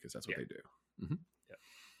you because that's what they do. Mm-hmm.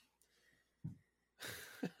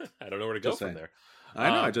 I don't know where to go from there. I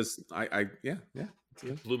know.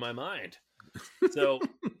 It blew my mind. So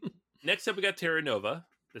next up, we got Terra Nova.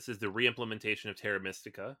 This is the re-implementation of Terra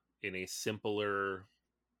Mystica in a simpler,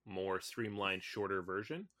 more streamlined, shorter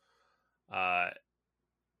version. Uh,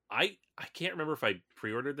 I can't remember if I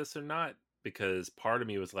pre-ordered this or not, because part of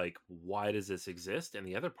me was like, why does this exist? And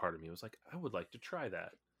the other part of me was like, I would like to try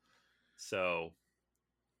that. So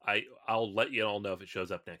I'll let you all know if it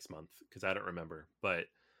shows up next month, because I don't remember. But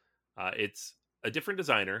it's a different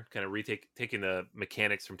designer, kind of taking the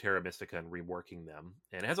mechanics from Terra Mystica and reworking them.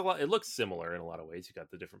 And it has a lot. It looks similar in a lot of ways. You got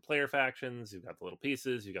the different player factions, you've got the little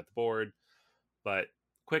pieces, you got the board, but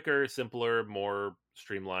quicker, simpler, more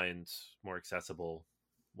streamlined, more accessible.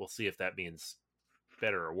 We'll see if that means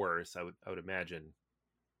better or worse. I would imagine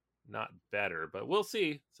not better, but we'll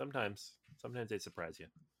see. Sometimes they surprise you.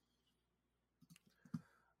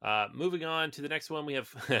 Moving on to the next one, we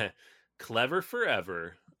have Clever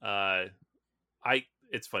Forever.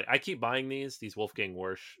 It's funny. I keep buying these Wolfgang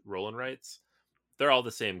Warsch roll and writes. They're all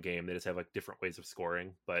the same game. They just have like different ways of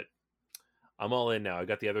scoring, but I'm all in now. I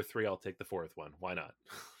got the other three. I'll take the fourth one. Why not?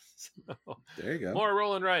 So, there you go. More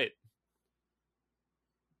roll and write.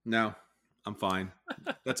 No, I'm fine.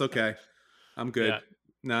 That's okay. I'm good. Yeah.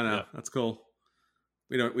 No, that's cool.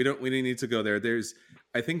 We don't need to go there.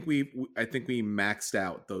 I think we maxed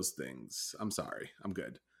out those things. I'm sorry. I'm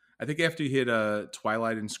good. I think after you hit a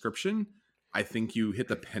Twilight Inscription, I think you hit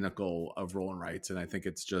the pinnacle of roll and writes, and I think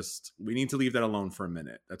it's just, we need to leave that alone for a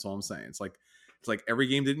minute. That's all I'm saying. It's like every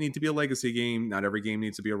game didn't need to be a legacy game. Not every game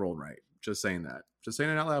needs to be a roll and write. Just saying that. Just saying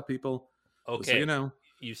it out loud, people. Okay, so you know.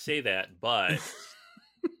 You say that, but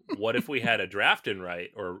what if we had a draft and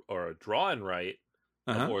write or a draw and write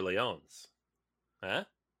of Orleans? Huh?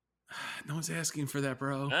 No one's asking for that,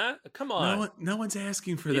 bro. Huh? Come on. No one's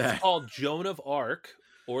asking for that. It's called Joan of Arc,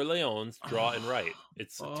 Orleans, Draw and Write.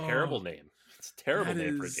 It's a terrible name. It's a terrible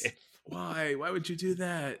name for a game. Why? Why would you do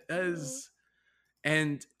that?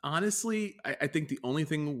 And honestly, I think the only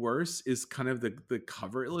thing worse is kind of the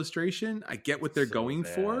cover illustration. I get what they're going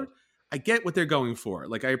for. I get what they're going for.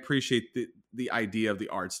 Like, I appreciate the idea of the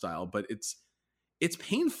art style, but it's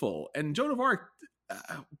painful. And Joan of Arc,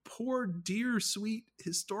 poor, dear, sweet,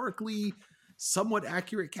 historically somewhat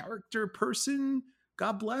accurate character person.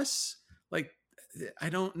 God bless. Like, I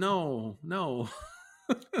don't know. No.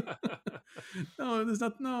 No, there's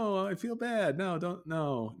not. No, I feel bad. No, don't.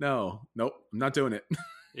 No. Nope. I'm not doing it.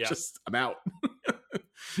 Yeah. I'm out.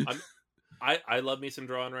 I love me some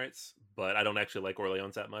draw and writes, but I don't actually like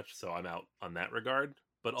Orleans that much, so I'm out on that regard.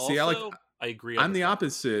 But also, I agree. I'm the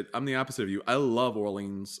opposite. I'm the opposite of you. I love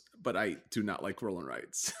Orleans, but I do not like roll and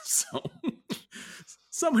writes. So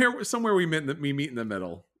somewhere we meet in the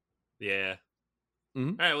middle. Yeah.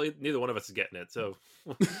 Mm-hmm. All right. Well, neither one of us is getting it. So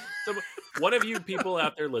one of you people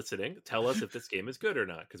out there listening, tell us if this game is good or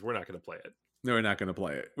not, because we're not going to play it. No, we're not going to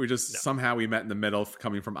play it. We just somehow we met in the middle,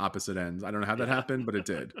 coming from opposite ends. I don't know how that happened, but it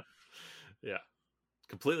did. Yeah.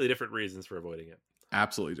 Completely different reasons for avoiding it.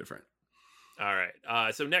 Absolutely different. All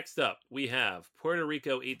right. So next up, we have Puerto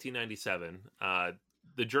Rico 1897.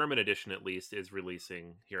 The German edition, at least, is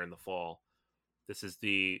releasing here in the fall. This is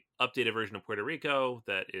the updated version of Puerto Rico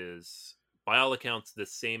that is, by all accounts, the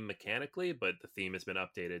same mechanically, but the theme has been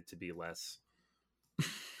updated to be less,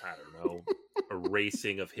 I don't know,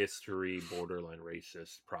 erasing of history, borderline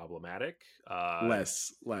racist, problematic.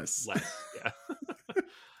 Less.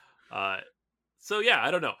 Yeah. So yeah, I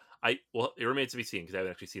don't know. Well, it remains to be seen because I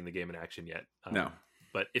haven't actually seen the game in action yet. No,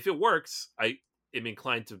 but if it works, I am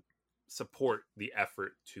inclined to support the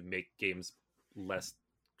effort to make games less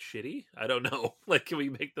shitty. I don't know. Like, can we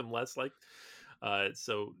make them less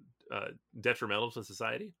detrimental to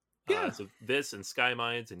society? Yeah. So this and Sky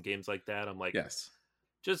Mines and games like that, I'm like, yes,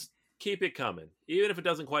 just keep it coming. Even if it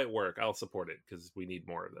doesn't quite work, I'll support it because we need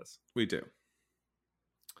more of this. We do.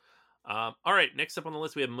 All right, next up on the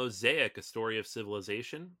list, we have Mosaic, A Story of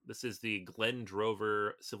Civilization. This is the Glenn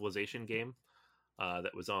Drover Civilization game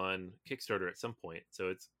that was on Kickstarter at some point. So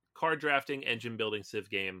it's card drafting, engine building civ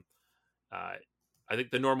game. I think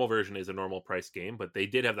the normal version is a normal price game, but they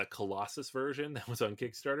did have that Colossus version that was on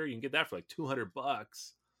Kickstarter. You can get that for like $200.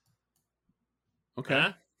 Okay.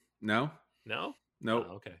 Huh? No. Oh,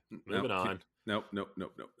 okay. Moving on. Nope.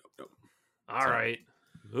 All right.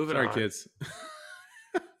 Moving on. Sorry, kids.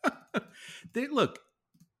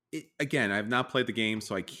 Again, I've not played the game,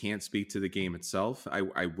 so I can't speak to the game itself.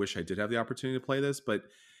 I wish I did have the opportunity to play this, but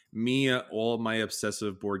all of my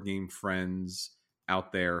obsessive board game friends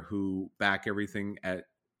out there who back everything at,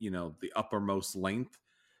 the uppermost length,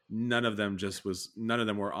 none of them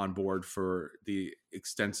were on board for the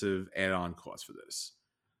extensive add-on cost for this.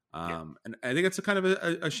 And I think it's a kind of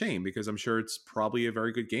a shame, because I'm sure it's probably a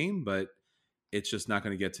very good game, but it's just not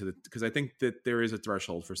going to get to because I think that there is a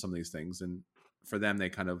threshold for some of these things, and for them, they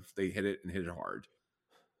hit it and hit it hard.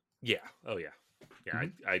 Yeah. Oh yeah. Yeah.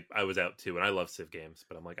 I was out too, and I love Civ games,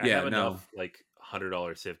 but I'm like, I Yeah, have no. enough like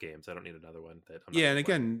 $100 Civ games. I don't need another one that I'm not Yeah,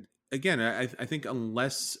 gonna and play. again, I think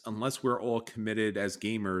unless we're all committed as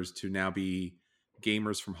gamers to now be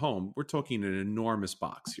gamers from home, we're talking an enormous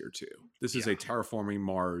box here too. This is Yeah. a Terraforming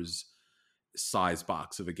Mars size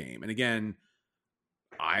box of a game. And again,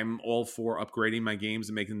 I'm all for upgrading my games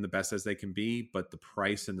and making them the best as they can be, but the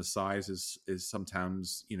price and the size is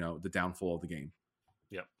sometimes, the downfall of the game.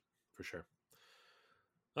 Yep. For sure.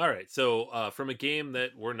 All right. So from a game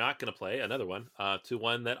that we're not going to play, another one, to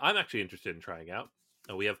one that I'm actually interested in trying out.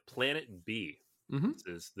 We have Planet B. Mm-hmm. This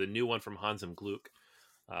is the new one from Hans im Gluck,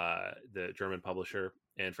 the German publisher,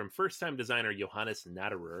 and from first-time designer Johannes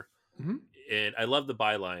Natterer. Mm-hmm. And I love the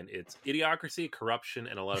byline. It's idiocracy, corruption,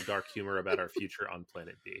 and a lot of dark humor about our future on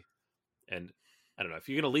Planet B. And I don't know if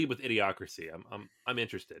you're going to lead with idiocracy. I'm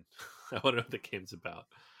interested. I want to know what the game's about.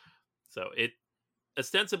 So it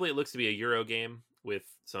ostensibly it looks to be a Euro game with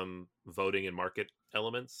some voting and market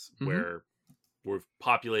elements, Mm-hmm. where we're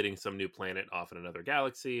populating some new planet off in another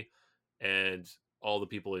galaxy, and all the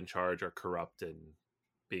people in charge are corrupt and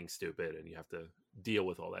being stupid, and you have to deal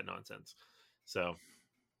with all that nonsense. So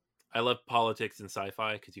I love politics and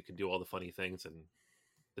sci-fi because you can do all the funny things, and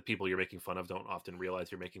the people you're making fun of don't often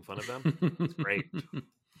realize you're making fun of them. It's great.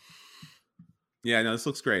 Yeah, no, this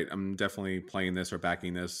looks great. I'm definitely playing this or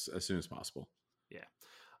backing this as soon as possible.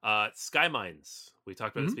 Yeah. Sky Mines. We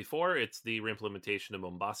talked about this Mm-hmm. before. It's the reimplementation of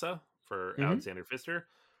Mombasa for Mm-hmm. Alexander Pfister.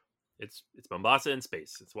 It's Mombasa in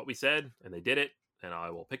space. It's what we said, and they did it, and I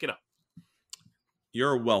will pick it up.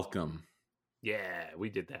 You're welcome. Yeah, we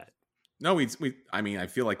did that. No, I mean, I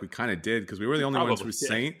feel like we kind of did because we were the only ones who were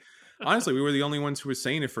saying. Honestly, we were the only ones who were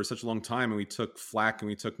saying it for such a long time, and we took flack and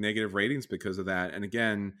we took negative ratings because of that. And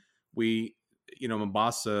again,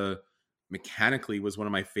 Mombasa mechanically was one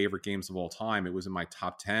of my favorite games of all time. It was in my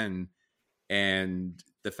top 10, and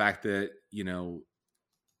the fact that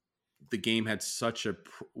the game had such a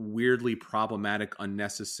weirdly problematic,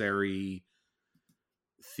 unnecessary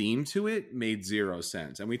theme to it made zero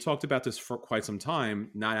sense. And we talked about this for quite some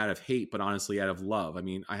time, not out of hate, but honestly out of love. I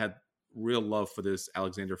mean, I had real love for this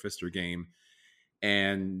Alexander Pfister game,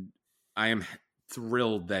 and I am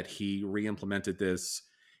thrilled that he re-implemented this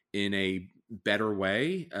in a better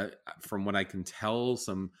way. From what I can tell,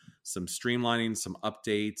 some streamlining, some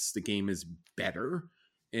updates. The game is better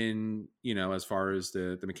in as far as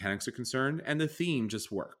the mechanics are concerned, and the theme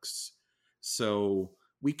just works. So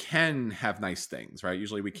we can have nice things, right?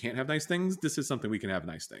 Usually we can't have nice things. This is something we can have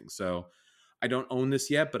nice things. So I don't own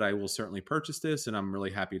this yet, but I will certainly purchase this, and I'm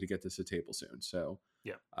really happy to get this to table soon. So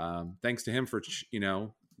yeah, thanks to him for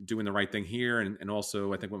doing the right thing here, and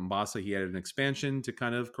also I think with Mombasa he added an expansion to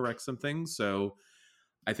kind of correct some things. So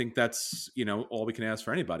I think that's all we can ask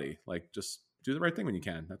for anybody. Like, just do the right thing when you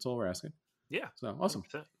can. That's all we're asking. Yeah. So awesome.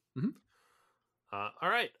 Mm-hmm. All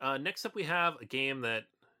right. Next up, we have a game that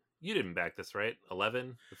you didn't back this, right?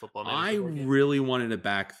 11, the football I manager game. really wanted to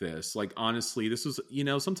back this. Like, honestly, this was,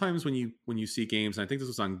 sometimes when you see games, and I think this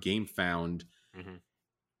was on GameFound, mm-hmm.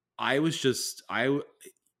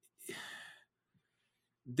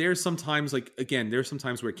 There's sometimes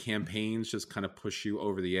where campaigns just kind of push you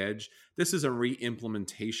over the edge. This is a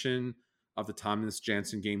re-implementation of the Thomas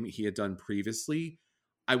Jansen game he had done previously.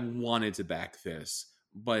 I wanted to back this,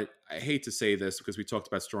 but I hate to say this because we talked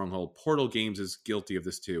about Stronghold. Portal Games is guilty of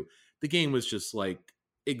this too. The game was just like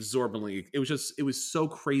exorbitantly. It was so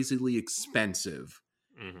crazily expensive.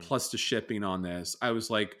 Mm-hmm. Plus the shipping on this. I was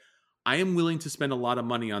like, I am willing to spend a lot of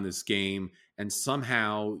money on this game, and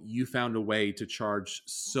somehow you found a way to charge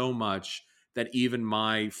so much that even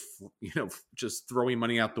my, just throwing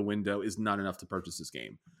money out the window is not enough to purchase this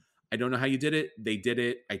game. I don't know how you did it. They did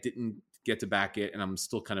it. I didn't get to back it, and I'm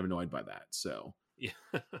still kind of annoyed by that. So,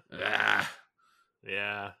 yeah,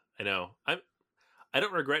 I know. I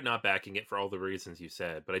don't regret not backing it for all the reasons you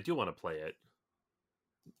said, but I do want to play it.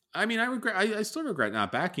 I mean, I still regret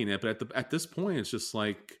not backing it, but at this point, it's just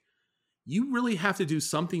like, you really have to do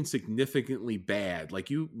something significantly bad.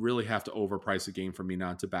 Like, you really have to overprice a game for me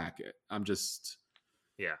not to back it. I'm just,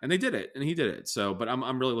 yeah. And they did it, and he did it. So, but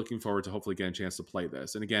I'm really looking forward to hopefully getting a chance to play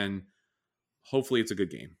this. And again, hopefully it's a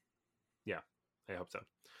good game. Yeah, I hope so.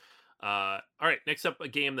 All right, next up, a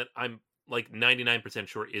game that I'm like 99%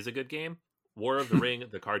 sure is a good game. War of the Ring,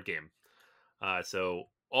 the card game. So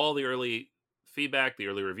all the early feedback, the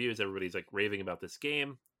early reviews, everybody's like raving about this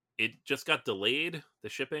game. It just got delayed, the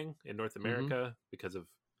shipping in North America, because of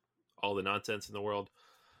all the nonsense in the world.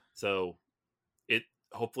 So it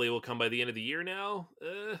hopefully will come by the end of the year now.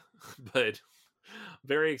 But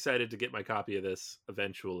very excited to get my copy of this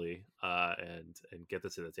eventually, and get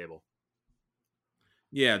this to the table.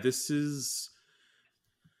 Yeah, this is.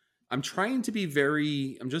 I'm trying to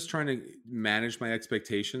be I'm just trying to manage my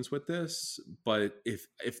expectations with this. But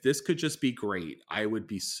if this could just be great, I would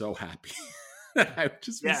be so happy. I would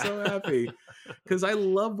just be so happy because I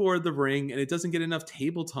love War of the Ring, and it doesn't get enough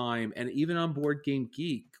table time. And even on Board Game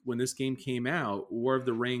Geek, when this game came out, War of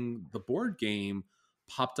the Ring, the board game,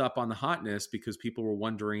 popped up on the Hotness because people were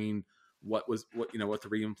wondering what the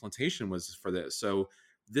reimplementation was for this. So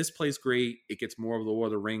this plays great. It gets more of the War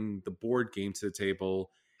of the Ring, the board game, to the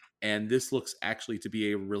table. And this looks actually to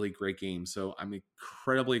be a really great game. So I'm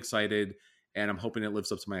incredibly excited, and I'm hoping it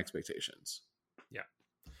lives up to my expectations. Yeah,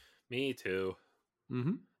 me too.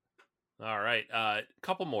 Mm-hmm. All right,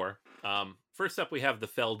 couple more. First up, we have the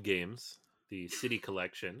Feld games, the City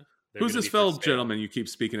Collection. Who's this Feld gentleman you keep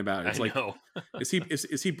speaking about? It's I know. is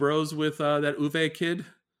he bros with that Uwe kid?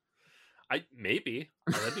 Maybe.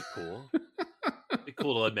 Oh, that'd be cool. It'd be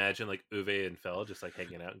cool to imagine like Uwe and Feld just like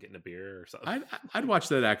hanging out and getting a beer or something. I'd watch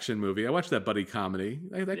that action movie. I watched that buddy comedy.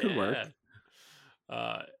 That could work.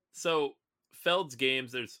 So Feld's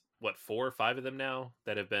games, there's 4 or 5 of them now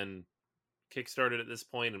that have been kickstarted at this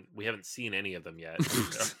point, and we haven't seen any of them yet.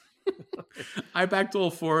 I backed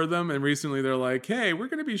all 4 of them, and recently they're like, "Hey, we're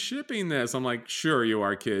going to be shipping this." I'm like, "Sure you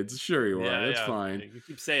are, kids. Sure you are. It's fine." You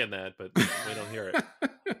keep saying that, but we don't hear it.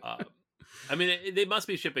 I mean, they must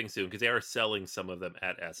be shipping soon because they are selling some of them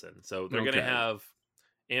at Essen. So they're going to have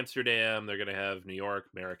Amsterdam, they're going to have New York,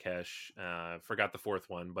 Marrakesh. Forgot the 4th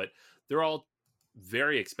one, but they're all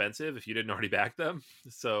very expensive if you didn't already back them.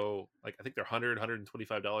 So like I think they're $100,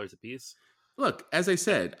 $125 a piece. Look, as I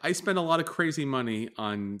said, I spend a lot of crazy money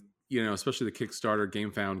on, especially the Kickstarter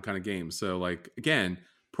GameFound kind of games. So like, again,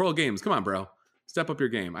 Pearl Games, come on, bro. Step up your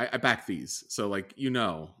game. I back these. So like,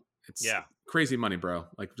 it's crazy money, bro.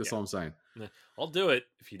 Like, just all I'm saying. I'll do it.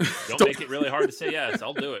 If you don't make it really hard to say yes,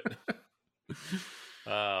 I'll do it.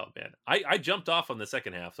 Oh, man. I jumped off on the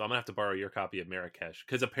second half, so I'm going to have to borrow your copy of Marrakesh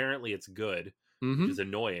because apparently it's good, which is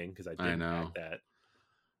annoying because I didn't back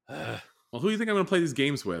that. Well, who do you think I'm going to play these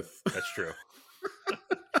games with? That's true.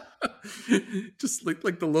 Just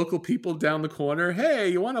like the local people down the corner. Hey,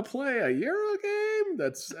 you want to play a Euro game?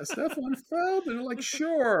 That's Stefan Feld? And they're like,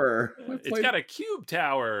 sure. It's got a cube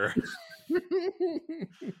tower.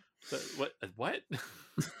 What?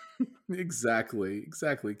 Exactly,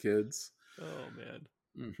 kids. Oh,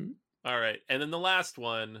 man. All right. And then the last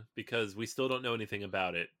one, because we still don't know anything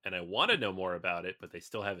about it, and I want to know more about it, but they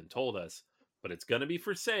still haven't told us. But it's going to be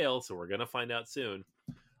for sale, so we're going to find out soon.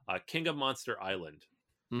 King of Monster Island.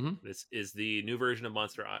 This is the new version of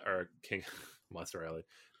Monster Island.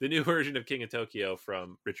 The new version of King of Tokyo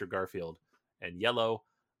from Richard Garfield and Yellow.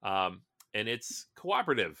 And it's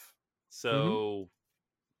cooperative. So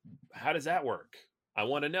how does that work? I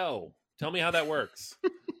want to know. Tell me how that works.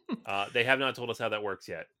 They have not told us how that works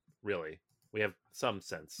yet, really. We have some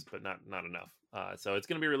sense, but not enough. So it's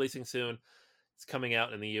going to be releasing soon. It's coming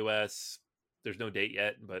out in the US. There's no date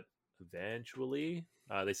yet, but eventually.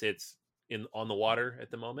 They say it's on the water at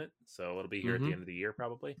the moment, so it'll be here at the end of the year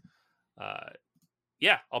probably.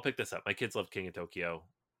 I'll pick this up. My kids love King of Tokyo.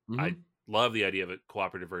 I love the idea of a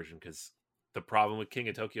cooperative version because the problem with King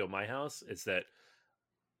of Tokyo in my house is that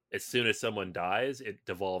as soon as someone dies, it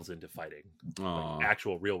devolves into fighting, like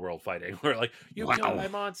actual real world fighting. Where like you killed my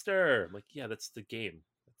monster. I'm like, yeah, that's the game.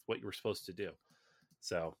 That's what you were supposed to do.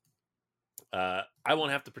 So I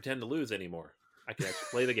won't have to pretend to lose anymore. I can actually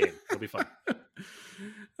play the game. It'll be fun.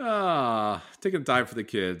 Taking time for the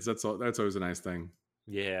kids. That's always a nice thing.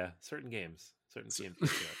 Yeah, certain games.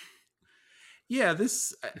 Yeah,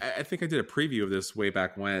 this. I think I did a preview of this way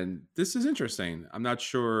back when. This is interesting. I'm not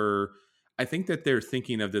sure. I think that they're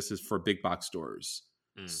thinking of this as for big box stores.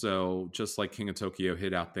 So just like King of Tokyo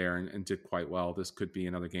hit out there and did quite well, this could be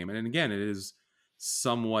another game. And again, it is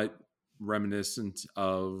somewhat reminiscent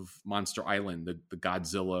of Monster Island, the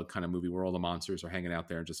Godzilla kind of movie where all the monsters are hanging out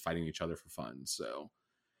there and just fighting each other for fun. So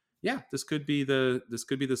yeah, this could be the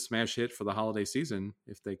smash hit for the holiday season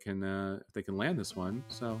if they can land this one.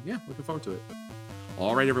 So yeah, looking forward to it.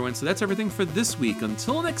 All right, everyone. So that's everything for this week.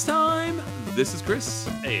 Until next time, this is Chris.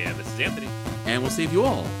 Hey, and this is Anthony. And we'll save you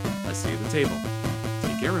all a seat at the table.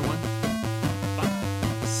 Take care, everyone.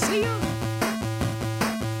 Bye. See ya.